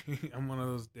 That's me. I'm one of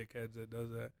those dickheads that does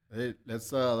that. Hey,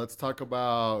 let's talk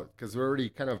about, because we're already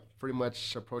kind of pretty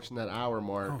much approaching that hour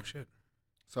mark. Oh shit.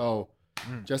 So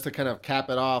just to kind of cap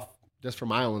it off, just for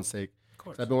my own sake, Of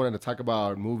course. I've been wanting to talk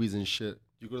about movies and shit.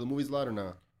 You go to the movies a lot or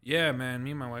not? Yeah, man.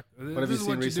 Me and my wife. What have you This is seen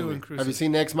what recently? do in Have you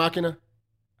seen Ex Machina?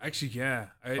 Actually, yeah.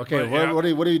 Okay,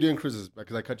 what are you doing cruises?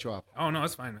 Because I cut you off. Oh no,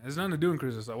 it's fine. There's nothing to do in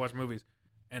cruises. So I watch movies.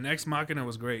 And Ex Machina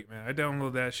was great, man. I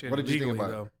downloaded that shit. What did you think illegally, about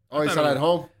it? though. Oh, you saw it at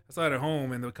home? I saw it at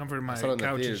home in the comfort of my I saw it in the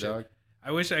couch theater, and shit. dog.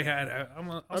 I wish I had.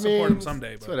 I'll support him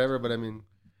someday. It's But whatever, but I mean,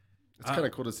 it's kind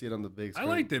of cool to see it on the big screen. I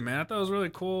liked it, man. I thought it was really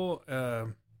cool.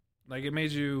 Like it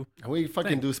made you. And we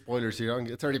fucking do spoilers here.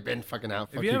 It's already been fucking out.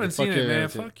 If you haven't seen it, man,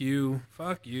 fuck you.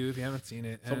 Fuck you if you haven't seen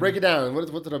it. So break it down. What's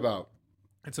it about?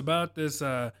 It's about this.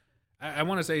 I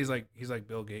want to say he's like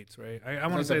Bill Gates, right? I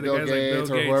want to say the Bill guy's Gates like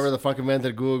Bill or Gates. whoever the fuck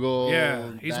invented Google.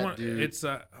 Yeah, he's that one. dude. It's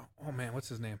oh man, what's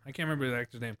his name? I can't remember the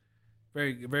actor's name.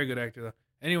 Very very good actor though.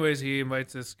 Anyways, he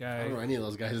invites this I guy. don't know any of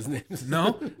those guys' names.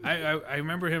 No, I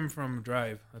remember him from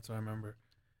Drive. That's what I remember.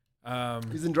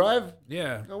 He's in Drive?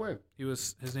 Yeah, No way. he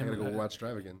was. His I name. gotta go watch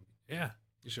Drive again. Yeah,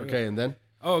 you should. Okay, and then?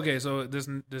 Oh, okay. So this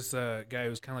guy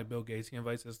who's kind of like Bill Gates. He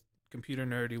invites this computer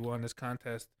nerd. He won this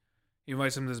contest. He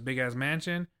invites him to this big ass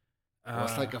mansion. Well,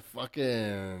 it's like a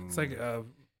fucking... It's like a.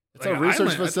 It's like a an research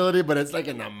island. facility, but it's like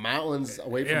in the mountains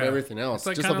away from Yeah. everything else. It's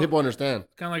like Just so kinda- people understand.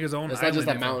 Kind of like his own. It's not just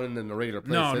a island, mountain in a regular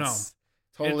place. No, it's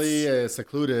totally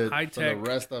secluded high from the tech.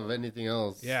 rest of anything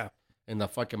else. Yeah, In the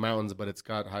fucking mountains, but it's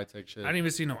got high-tech shit. I didn't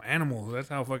even see no animals. That's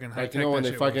how fucking high Like, tech. you know, when that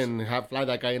they shit was. fucking fly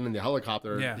that guy in the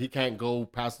helicopter, Yeah. he can't go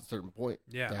past a certain point.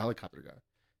 Yeah. The helicopter guy.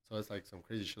 So it's like some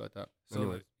crazy shit like that. So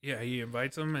Anyways. yeah, he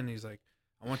invites him and he's like,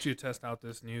 "I want you to test out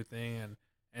this new thing,"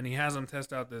 and he has him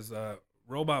test out this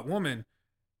robot woman,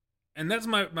 and that's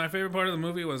my favorite part of the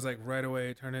movie was like right away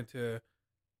it turned into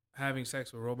having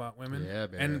sex with robot women. Yeah,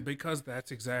 man. And because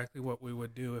that's exactly what we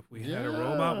would do if we had a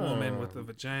robot woman with a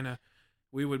vagina,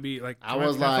 we would be like, I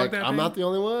was like, I'm not the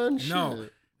only one. No.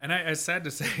 Shit. And it's sad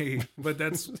to say, but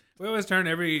that's we always turn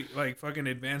every like fucking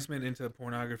advancement into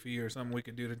pornography or something we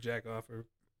could do to jack off or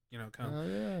come. Oh,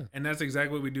 yeah. And that's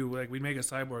exactly what we do. Like we make a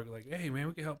cyborg. Like, hey man,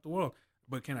 we can help the world,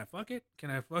 but can I fuck it?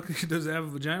 Can I fuck it? Does it have a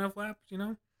vagina flap?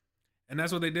 And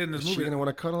that's what they did in this Is she movie. gonna want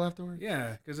to cuddle afterwards?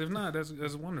 Yeah, because if not, that's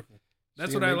wonderful.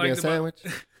 That's She what gonna I make me a liked about.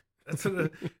 sandwich?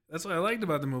 That's what I liked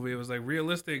about the movie. It was like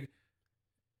realistic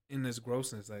in this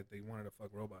grossness that they wanted to fuck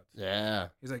robots. Yeah.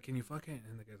 He's like, "Can you fuck it?"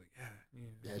 And the guy's like,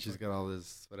 "Yeah." Yeah, she's got all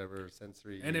this whatever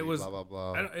sensory. And it was- blah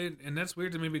blah I blah. don't- and that's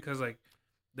weird to me because like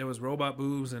there was robot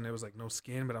boobs and there was like no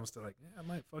skin, but I'm still like, yeah, I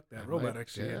might fuck that robot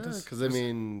actually. Yeah, It just- because I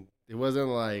mean, it wasn't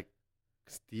like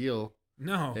steel.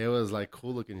 no, It was like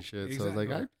cool looking shit. So I was like,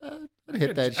 Exactly. I'd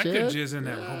hit that I shit. could jizz in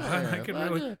that robot. I could fuck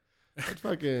really- yeah. I'd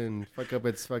fucking fuck up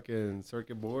its fucking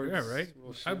circuit boards. yeah, right.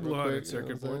 Little shit I real blow out quick, its you know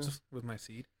circuit what I'm boards saying? with my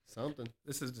seed. Something.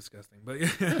 This is disgusting, but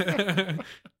yeah.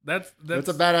 that's It's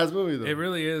a badass movie though. It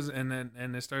really is, and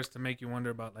it starts to make you wonder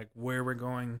about like where we're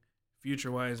going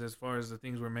future wise as far as the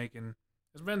things we're making.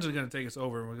 It's eventually gonna take us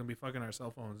over, and we're gonna be fucking our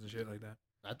cell phones and shit like that.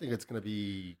 I think it's gonna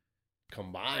be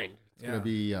combined. It's Yeah. gonna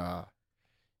be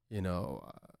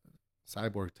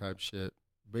cyborg type shit.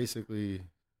 Basically,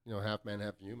 half man,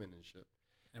 half human and shit.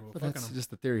 And we're But fucking that's them. just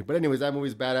the theory. But anyways, that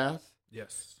movie's badass.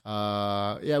 Yes.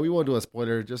 Yeah, we won't do a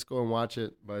spoiler. Just go and watch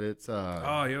it. But it's Oh,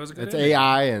 yeah, it was a good. it's ending.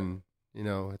 AI and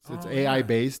it's Oh, AI yeah.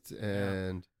 based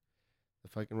and the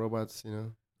fucking robots. I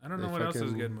don't know they what else is a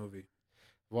fucking- good movie.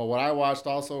 Well, what I watched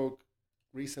also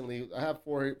recently, I have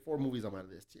four movies on my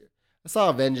list here. I saw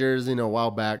Avengers, a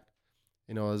while back.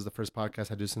 It was the first podcast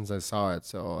I do since I saw it,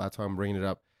 so that's why I'm bringing it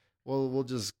up. Well, we'll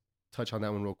just touch on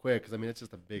that one real quick because it's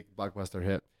just a big blockbuster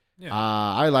hit. Yeah.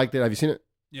 I liked it. Have you seen it?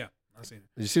 Yeah, I've seen it.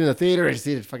 Did you see it in the theater or did you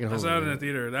see it fucking home? I saw it in the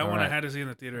theater. That All one I right. had to see in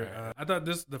the theater. I thought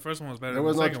the first one was better There than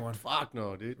was the no second one. fuck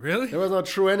no, dude. Really? There was no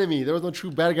true enemy. There was no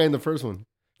true bad guy in the first one.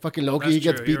 Fucking Loki, That's he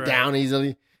gets true, beat you're right. down easily.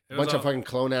 It A was bunch of all- fucking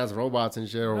clone ass robots and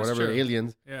shit or That's whatever true.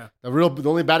 aliens. Yeah, The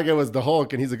only bad guy was the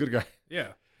Hulk, and he's a good guy.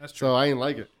 yeah, that's true. So I didn't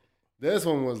like it. This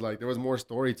one was like there was more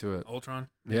story to it. Ultron.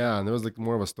 Yeah, and there was like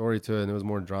more of a story to it, and there was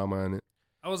more drama in it.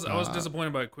 I was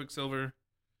disappointed by Quicksilver.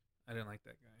 I didn't like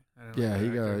that guy. I didn't Yeah,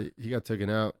 like that actor. he got taken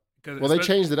out. 'Cause Well, they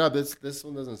especially- changed it up. This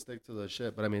one doesn't stick to the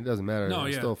shit, but I mean it doesn't matter. No,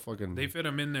 It's yeah. still fucking. They fit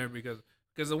him in there because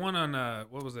Because the one on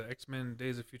what was it, X-Men: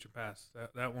 Days of Future Past?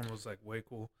 That one was like way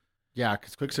cool. Yeah,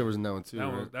 because Quicksilver's in that one too.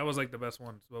 That was like the best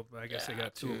one. Well, I guess they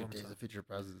got two of them. Days of Future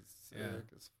Past is sick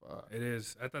as fuck. It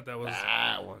is. I thought that one's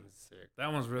sick.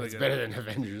 That one's really it's good. better than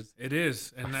Avengers. It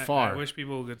is, and far. I wish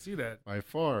people could see that. By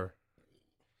far.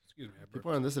 Excuse me.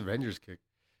 People are on this Avengers kick.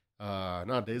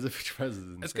 No, Days of Future Past is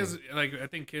insane. It's because like I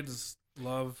think kids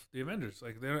love the Avengers.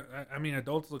 Like they, I mean,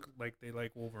 adults look like they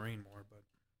like Wolverine more, but.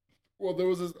 Well, there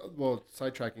was this. Well,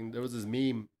 sidetracking. There was this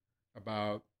meme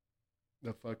about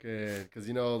the fucking because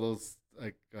you know those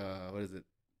like what is it,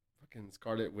 fucking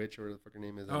Scarlet Witch or whatever the fucking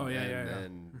name is. Oh yeah.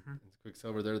 And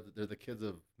Quicksilver. They're the kids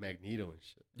of Magneto and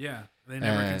shit. Yeah, they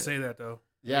never can say that though.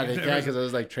 Yeah, they can't because it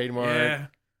was like trademark. Yeah,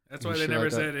 that's why they never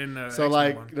like said in. So X-Men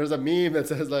like, one. there's a meme that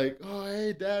says like, "Oh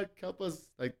hey, Dad, help us!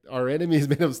 Like our enemy is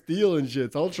made of steel and shit.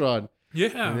 It's Ultron."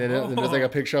 Yeah, and then there's like a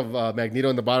picture of Magneto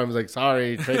in the bottom. It's like,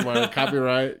 sorry, trademark,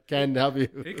 copyright, can't help you.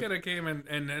 He could have came and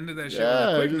ended that shit Yeah,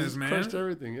 with he quickness, just man. crushed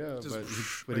everything. Yeah, Just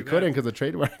but he like couldn't that. because of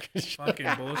trademark. Fucking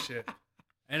bullshit.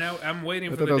 And I'm waiting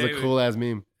I for thought the that day. was a cool ass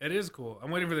meme. It is cool.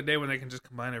 I'm waiting for the day when they can just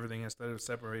combine everything instead of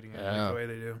separating it like the way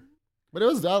they do. But it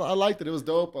was, I liked it. It was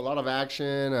dope. A lot of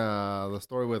action. The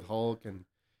story with Hulk and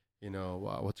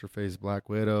what's her face, Black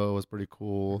Widow was pretty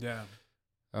cool. Yeah.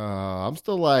 I'm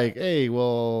still like, hey,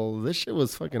 well, this shit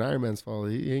was fucking Iron Man's fault.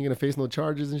 He ain't gonna face no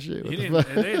charges and shit. They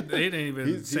didn't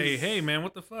even say, hey man,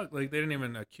 what the fuck? Like they didn't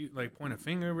even point a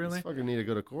finger really. He's fucking need to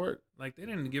go to court. Like they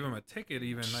didn't give him a ticket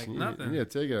even, like You nothing. need a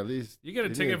ticket at least. You get a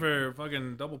ticket for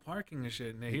fucking double parking and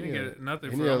shit. And he didn't get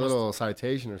nothing He for need a little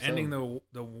citation or something. ending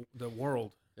the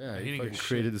world. Yeah, he he didn't fucking get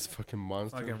created this fucking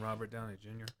monster. Fucking Robert Downey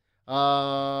Jr.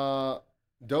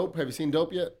 Dope. Have you seen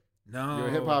Dope yet? No. You're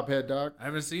a hip hop head, dog. I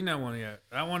haven't seen that one yet.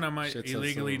 That one I might Shit's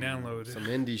illegally some download. Some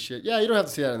indie shit. Yeah, you don't have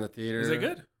to see that in the theater. Is it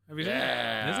good? Have you seen it?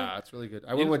 Yeah, Is it's really good.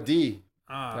 I went with D.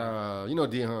 Ah. You know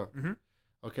D, huh? Mhm.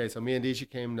 Okay, so me and D, she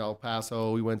came to El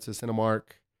Paso. We went to Cinemark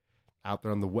out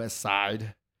there on the west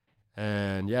side.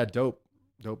 And yeah, Dope.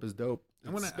 Dope is dope. I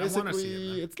wanna Basically,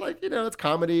 see it, it's like, it's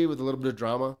comedy with a little bit of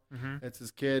drama. Mhm. It's this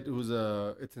kid who's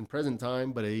it's in present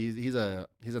time, but he's a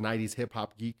 90s hip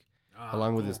hop geek.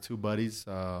 Along with his two buddies,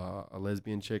 a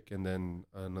lesbian chick and then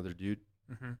another dude.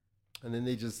 Mhm. And then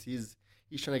he's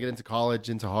trying to get into college,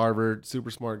 into Harvard,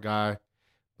 super smart guy,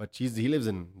 but he lives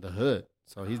in the hood,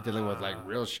 so he's dealing with like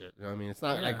real shit. You know what I mean? It's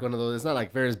not like one of those. It's not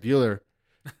like Ferris Bueller.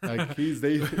 Like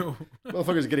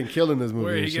motherfuckers getting killed in this movie.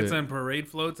 Where he and gets shit. on parade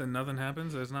floats and nothing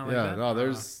happens. It's not like that. No,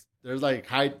 there's like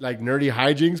nerdy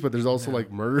hijinks, but there's also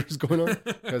like murders going on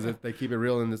because they keep it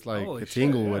real in this like it's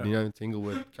Inglewood, it's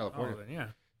Inglewood, California. Oh, yeah.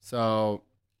 So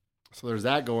there's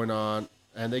that going on,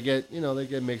 and they get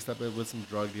mixed up with some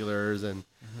drug dealers, and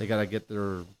they gotta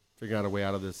figure out a way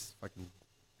out of this fucking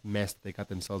mess they got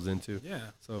themselves into. Yeah.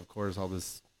 So of course all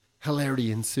this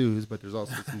hilarity ensues, but there's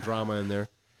also some drama in there.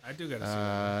 I do gotta see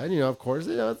that. And of course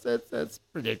it's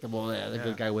predictable. Yeah, the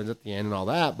good guy wins at the end and all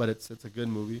that, but it's a good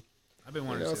movie. I've been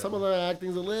wanting to see some that of the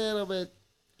acting's a little bit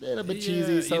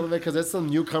cheesy, some of it, because there's some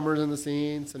newcomers in the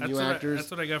scene, some new actors.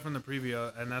 That's what I got from the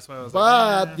preview, and that's why I was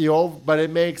but it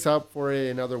makes up for it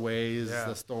in other ways. Yeah.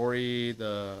 The story,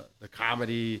 the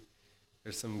comedy.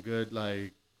 There's some good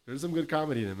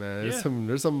comedy in it, man.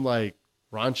 There's some like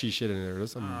raunchy shit in there.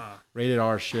 There's some rated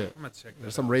R shit. I'm gonna check that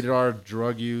There's some out. rated R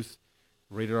drug use,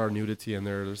 rated R nudity in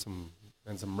there. There's some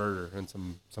murder and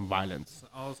some violence.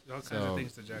 All kinds of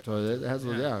things to jack. So it has,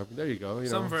 there you go.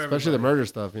 Something for especially the everybody. murder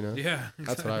stuff. Yeah,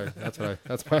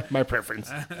 That's my preference.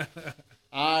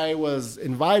 I was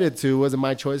invited to. Wasn't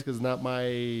my choice because it's not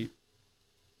my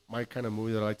kind of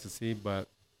movie that I like to see. But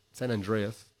San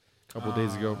Andreas, a couple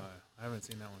days ago, I haven't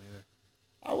seen that one either.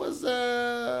 I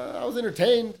was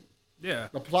entertained. Yeah,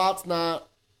 The plot's not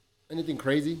anything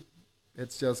crazy.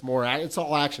 It's just more. It's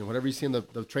all action. Whatever you see in the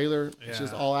trailer, it's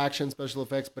just all action, special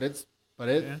effects. But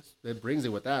it brings it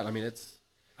with that. I mean, it's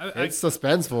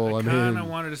suspenseful. I kind of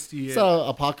wanted to see it's it.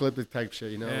 apocalyptic type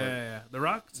shit, Yeah. The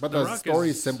Rock. But the the Rock story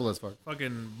is is simple as fuck.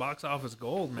 Fucking box office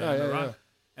gold, man. Yeah, The yeah, Rock. yeah.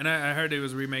 And I heard they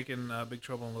was remaking Big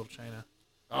Trouble in Little China.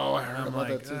 Oh, I heard about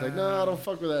that too. It's like, no, don't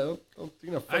fuck with that. You're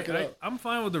gonna fuck it up. I'm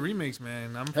fine with the remakes,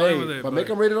 man. I'm fine with it. But make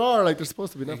them rated R like they're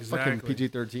supposed to be. Not Exactly. fucking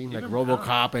PG-13 like Even-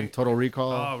 RoboCop and Total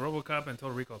Recall. Oh, RoboCop and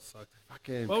Total Recall sucked.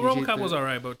 Fucking Well, PG-13. RoboCop was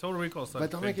alright, but Total Recall sucked.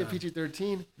 But don't big make it time.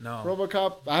 PG-13. No.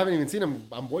 RoboCop, I haven't even seen them.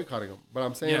 I'm boycotting them. But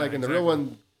I'm saying, Yeah, like, in the real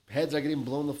one, heads are getting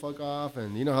blown the fuck off.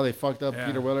 And you know how they fucked up Yeah.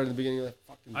 Peter Weller in the beginning? Like,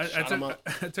 fucking shot him up.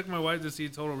 I took my wife to see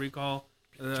Total Recall,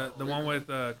 the one with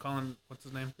Colin, what's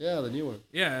his name? Yeah, the new one.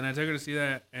 Yeah, and I took her to see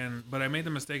that, but I made the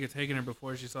mistake of taking her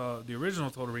before she saw the original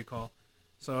Total Recall.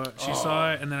 So she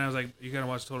saw it, and then I was like, "You gotta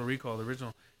watch Total Recall, the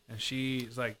original." And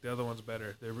she's like, the other one's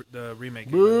better. The remake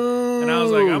is Boo! better. And I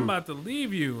was like, I'm about to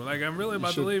leave you. Like, I'm really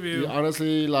about to leave you.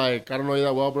 Honestly, like, I don't know you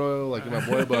that well, bro. Like, you're my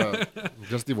boy, but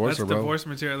just divorce her, That's bro. divorce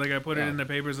material. Like, I put it in the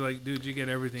papers. Like, dude, you get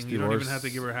everything. You don't even have to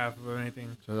give her half of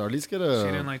anything. Or at least get She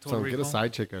didn't like Total get a Recall?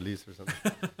 side chick at least or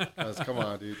something. Come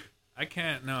on, dude. I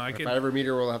can't. No, I If can. I ever meet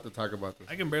her, we'll have to talk about this.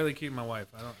 I can barely keep my wife.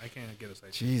 I can't get a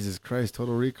side chick. Jesus Christ,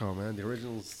 Total Recall, man. The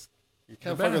originals. You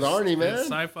can't The fuck with best. Arnie, man. It's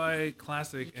sci-fi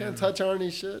classic. You can't touch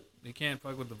Arnie shit. You can't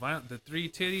fuck with the three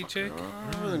titty chick.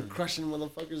 And crushing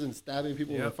motherfuckers and stabbing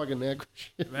people with a fucking neck.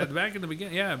 Back in the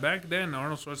beginning, back then,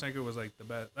 Arnold Schwarzenegger was like the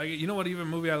best. Like, you know what? Even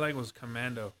movie I like was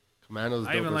Commando. Commando's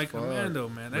dope I even as like fuck. Commando,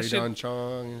 man. That Ray shit, Don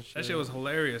Chong and shit. that shit was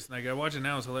hilarious. Like, I watch it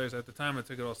now, it's hilarious. At the time, I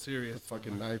took it all serious. The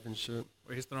fucking knife and shit.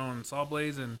 Where he's throwing saw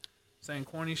blades and saying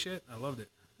corny shit. I loved it.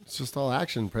 It's just all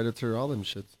action, Predator, all them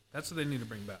shits. That's what they need to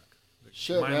bring back.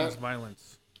 Shit, mindless man.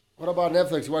 violence. What about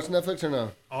Netflix? You watch Netflix or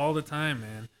no? All the time,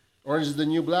 man. Orange is the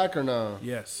New Black or no?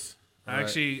 Yes.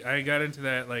 Right. I got into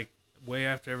that like way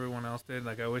after everyone else did.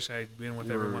 Like, I wish I had been with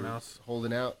You were everyone else.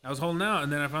 Holding out. I was holding out,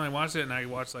 and then I finally watched it, and I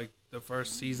watched like the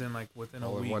first season like within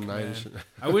All a in week. one night man. and shit.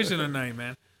 I wish in a night,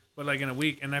 man. But like in a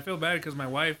week, and I feel bad because my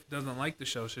wife doesn't like the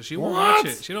show, so she won't What?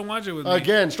 watch it. She don't watch it with me.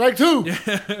 Again, strike two.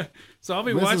 Yeah. So I'll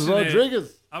be Mrs. watching Rodriguez.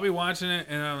 it. I'll be watching it,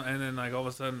 and then like all of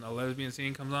a sudden a lesbian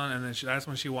scene comes on, and then that's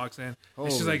when she walks in, and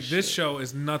she's Holy like, "This shit. show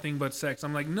is nothing but sex."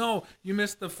 I'm like, "No, you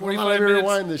missed the Let 45 me minutes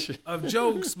rewind this shit. of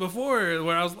jokes before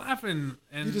where I was laughing."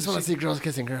 And You just want to see girls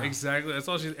kissing girls. exactly. That's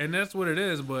all she, and that's what it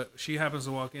is. But she happens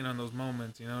to walk in on those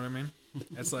moments. You know what I mean?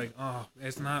 It's like, oh,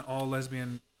 it's not all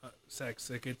lesbian sex.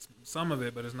 Like, it's some of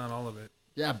it, but it's not all of it.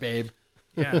 Yeah, babe.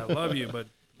 Yeah, I love you, but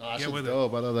Nah, get shit's with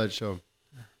dope. I love that show.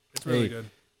 it's really Hey, good.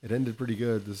 It ended pretty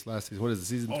good this last season. What is it,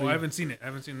 season 3? Oh, I haven't seen it. I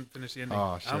haven't finished the ending.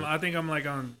 Oh, shit. I think I'm like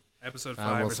on episode 5 I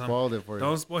or almost something. spoiled it for you.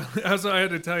 Don't spoil it. That's what I had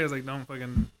to tell you. I was like, don't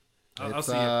fucking. I'll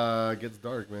see it. It gets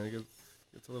dark, man. It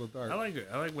gets a little dark. I like it.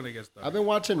 I like when it gets dark. I've been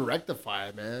watching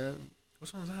Rectify, man.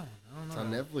 Which one's that one? I don't It's know.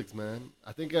 on Netflix, man.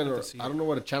 I think have to see I it. don't know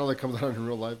what a channel it comes on in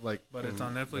real life, like. But it's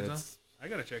on Netflix, huh? I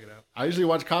gotta check it out. I usually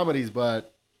watch comedies,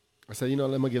 but I said,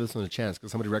 let me give this one a chance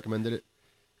because somebody recommended it.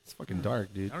 It's fucking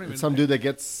dark, dude. I don't even It's some dude that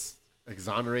gets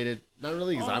exonerated. Not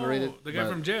really exonerated. Oh, the guy but-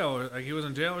 from jail, or like he was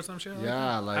in jail or some shit. Yeah,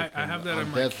 that? like I have that on in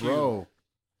my death queue. row,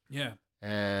 Yeah.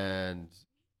 and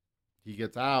he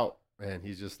gets out, and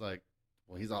he's just like,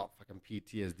 well, he's all fucking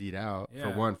PTSD'd out for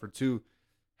Yeah. one. For two,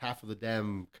 half of the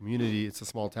damn community. It's a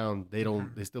small town. They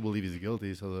don't. They still believe he's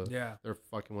guilty, so Yeah. they're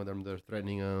fucking with him. They're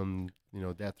threatening him.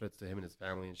 Death threats to him and his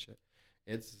family and shit.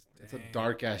 It's a Dang.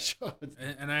 dark ass show.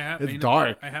 And I have It's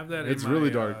dark. I have that. It's in my, really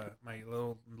dark. My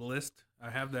little list. I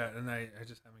have that, and I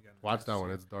just haven't gotten. Watch to that see one.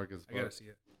 it. It's dark as I gotta fuck. see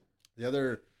it.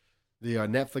 The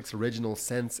Netflix original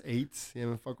Sense8. You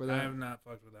haven't fucked with I that? have not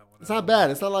fucked with that one. It's not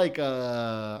bad. It's not like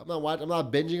I'm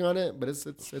not binging on it, but it's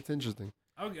interesting.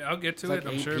 I'll get to It's like it.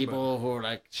 I'm 8 sure. people who are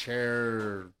like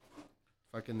share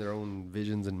fucking their own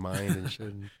visions and mind and shit.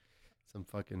 And some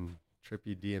fucking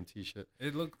trippy DMT shit. But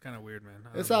it looked kind of weird, man.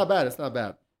 It's not bad. It's not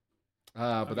bad.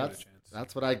 I'll But give it a chance.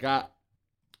 that's what I got.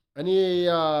 Any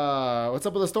what's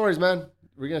up with the stories, man?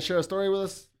 We're gonna share a story with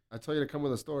us. I told you to come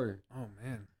with a story. Oh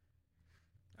man,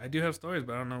 I do have stories,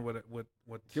 but I don't know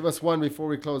what. Give us one before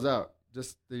we close out.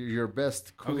 Just your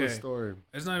best, coolest Okay. story.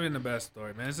 It's not even the best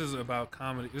story, man. This is about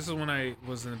comedy. This is when I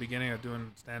was in the beginning of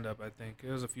doing stand up. I think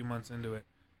it was a few months into it,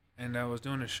 and I was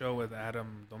doing a show with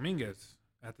Adam Dominguez.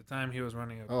 At the time, he was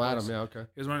running. Adam, yeah, okay.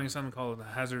 He was running something called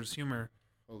Hazardous Humor,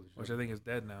 Holy shit. which I think is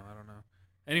dead now. I don't know.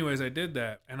 Anyways, I did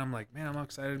that, and I'm like, man, I'm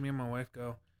excited. Me and my wife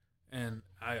go, and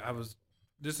I was.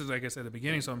 This is like I said at the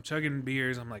beginning, so I'm chugging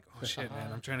beers. I'm like, oh shit,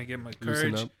 man, I'm trying to get my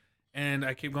Loosen courage, up. and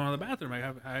I keep going to the bathroom.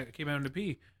 I keep having to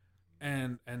pee,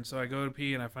 and so I go to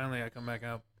pee, and I come back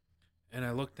out, and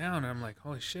I look down, and I'm like,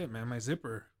 holy shit, man, my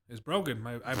zipper is broken.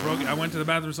 I went to the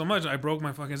bathroom so much, I broke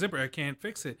my fucking zipper. I can't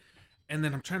fix it, and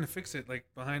then I'm trying to fix it like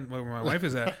behind where my wife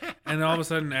is at, and then all of a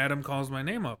sudden Adam calls my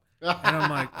name up, and I'm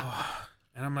like, oh.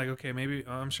 And I'm like, okay, maybe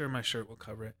I'm sure my shirt will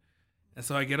cover it. And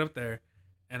so I get up there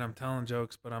and I'm telling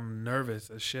jokes, but I'm nervous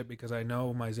as shit because I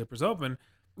know my zipper's open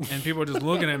and people are just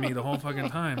looking at me the whole fucking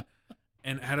time.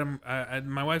 And Adam,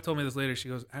 my wife told me this later. She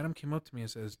goes, Adam came up to me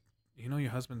and says, you know,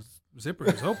 your husband's zipper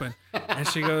is open.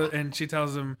 And she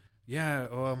tells him, yeah,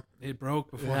 well, it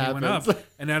broke before he went up.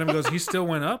 And Adam goes, he still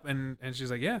went up? And she's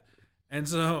like, yeah. And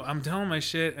so I'm telling my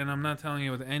shit and I'm not telling it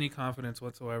with any confidence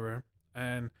whatsoever.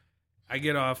 And I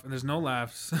get off, and there's no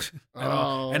laughs at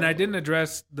all. And I didn't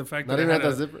address the fact Not that even I at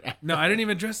had the zipper. no, I didn't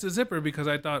even address the zipper because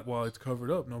I thought, well, it's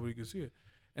covered up, nobody can see it.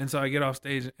 And so I get off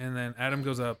stage, and then Adam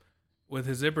goes up with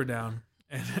his zipper down,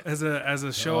 and as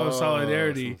a show of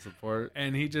solidarity, some support.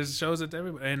 and he just shows it to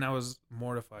everybody. And I was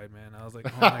mortified, man. I was like,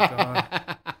 oh my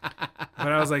god.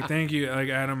 But I was like, thank you, like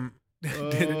Adam.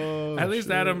 Did it. At least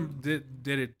Adam did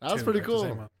it. That was too, pretty at the cool.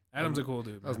 same time. Adam's a cool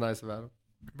dude. That was man. nice of Adam.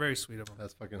 Very sweet of him.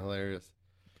 That's fucking hilarious.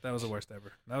 But that was the worst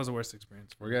ever. That was the worst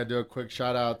experience. We're going to do a quick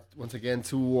shout out once again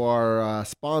to our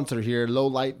sponsor here, Low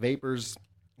Light Vapors.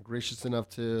 Gracious enough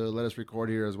to let us record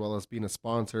here as well as being a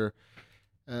sponsor.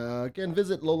 Again,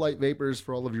 visit Low Light Vapors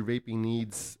for all of your vaping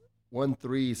needs.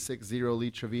 1360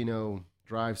 Lee Trevino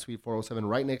Drive, Suite 407,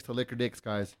 right next to Liquor Dicks,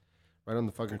 guys. Right on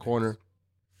the fucking corner.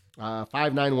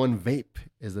 591 Vape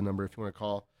is the number if you want to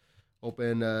call.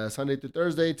 Open Sunday through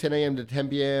Thursday, 10 a.m. to 10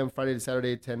 p.m. Friday to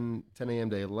Saturday, 10 a.m.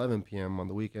 to 11 p.m. on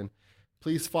the weekend.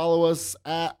 Please follow us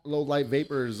at Low Light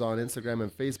Vapors on Instagram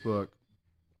and Facebook.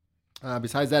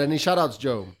 Besides that, any shout-outs,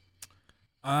 Joe?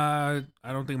 I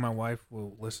don't think my wife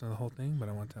will listen to the whole thing, but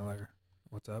I want to tell her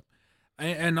what's up.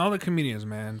 And all the comedians,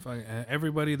 man.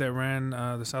 Everybody that ran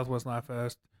the Southwest Laugh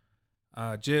Fest.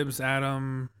 Jibs,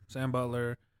 Adam, Sam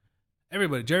Butler.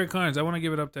 Everybody. Jerry Carnes, I want to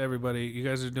give it up to everybody. You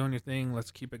guys are doing your thing.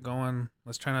 Let's keep it going.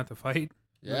 Let's try not to fight.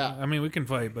 Yeah. I mean, we can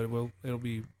fight, but it'll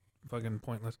be fucking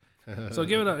pointless. So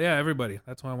give it up. Yeah, everybody.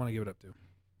 That's what I want to give it up to.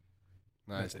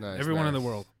 Nice. Everyone in the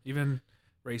world. Even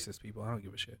racist people. I don't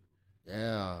give a shit.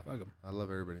 Yeah. Fuck them. I love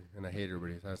everybody, and I hate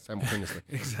everybody simultaneously.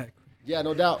 Exactly. Yeah,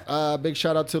 no doubt. Big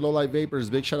shout out to Low Light Vapors.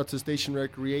 Big shout out to Station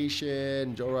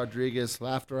Recreation, Joe Rodriguez,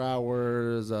 Laughter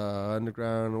Hours,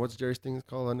 Underground. What's Jerry's thing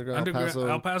called? Underground El Paso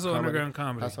Comedy. Underground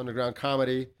Comedy. Paso Underground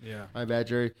Comedy. Yeah. My bad,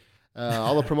 Jerry.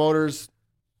 All the promoters.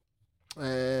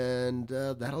 And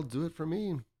that'll do it for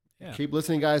me. Yeah. Keep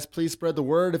listening, guys. Please spread the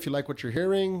word if you like what you're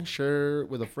hearing. Share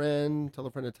with a friend. Tell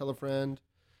a friend to tell a friend.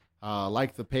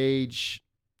 Like the page.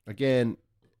 Again,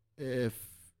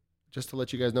 just to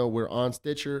let you guys know, we're on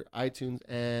Stitcher, iTunes,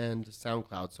 and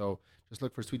SoundCloud. So just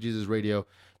look for Sweet Jesus Radio.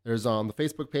 There's on the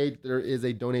Facebook page, there is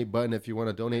a donate button if you want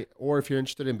to donate. Or if you're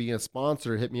interested in being a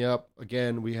sponsor, hit me up.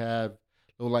 Again, we have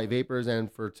Low Light Vapors.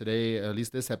 And for today, at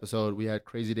least this episode, we had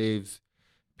Crazy Dave's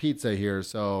Pizza here.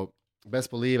 So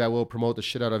best believe I will promote the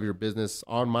shit out of your business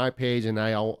on my page. And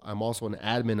I'm also an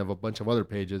admin of a bunch of other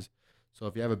pages. So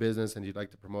if you have a business and you'd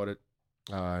like to promote it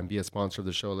and be a sponsor of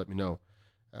the show, let me know.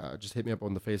 Just hit me up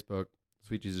on the Facebook,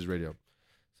 Sweet Jesus Radio.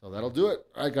 So that'll do it.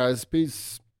 All right, guys.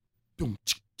 Peace.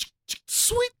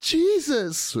 Sweet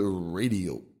Jesus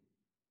Radio.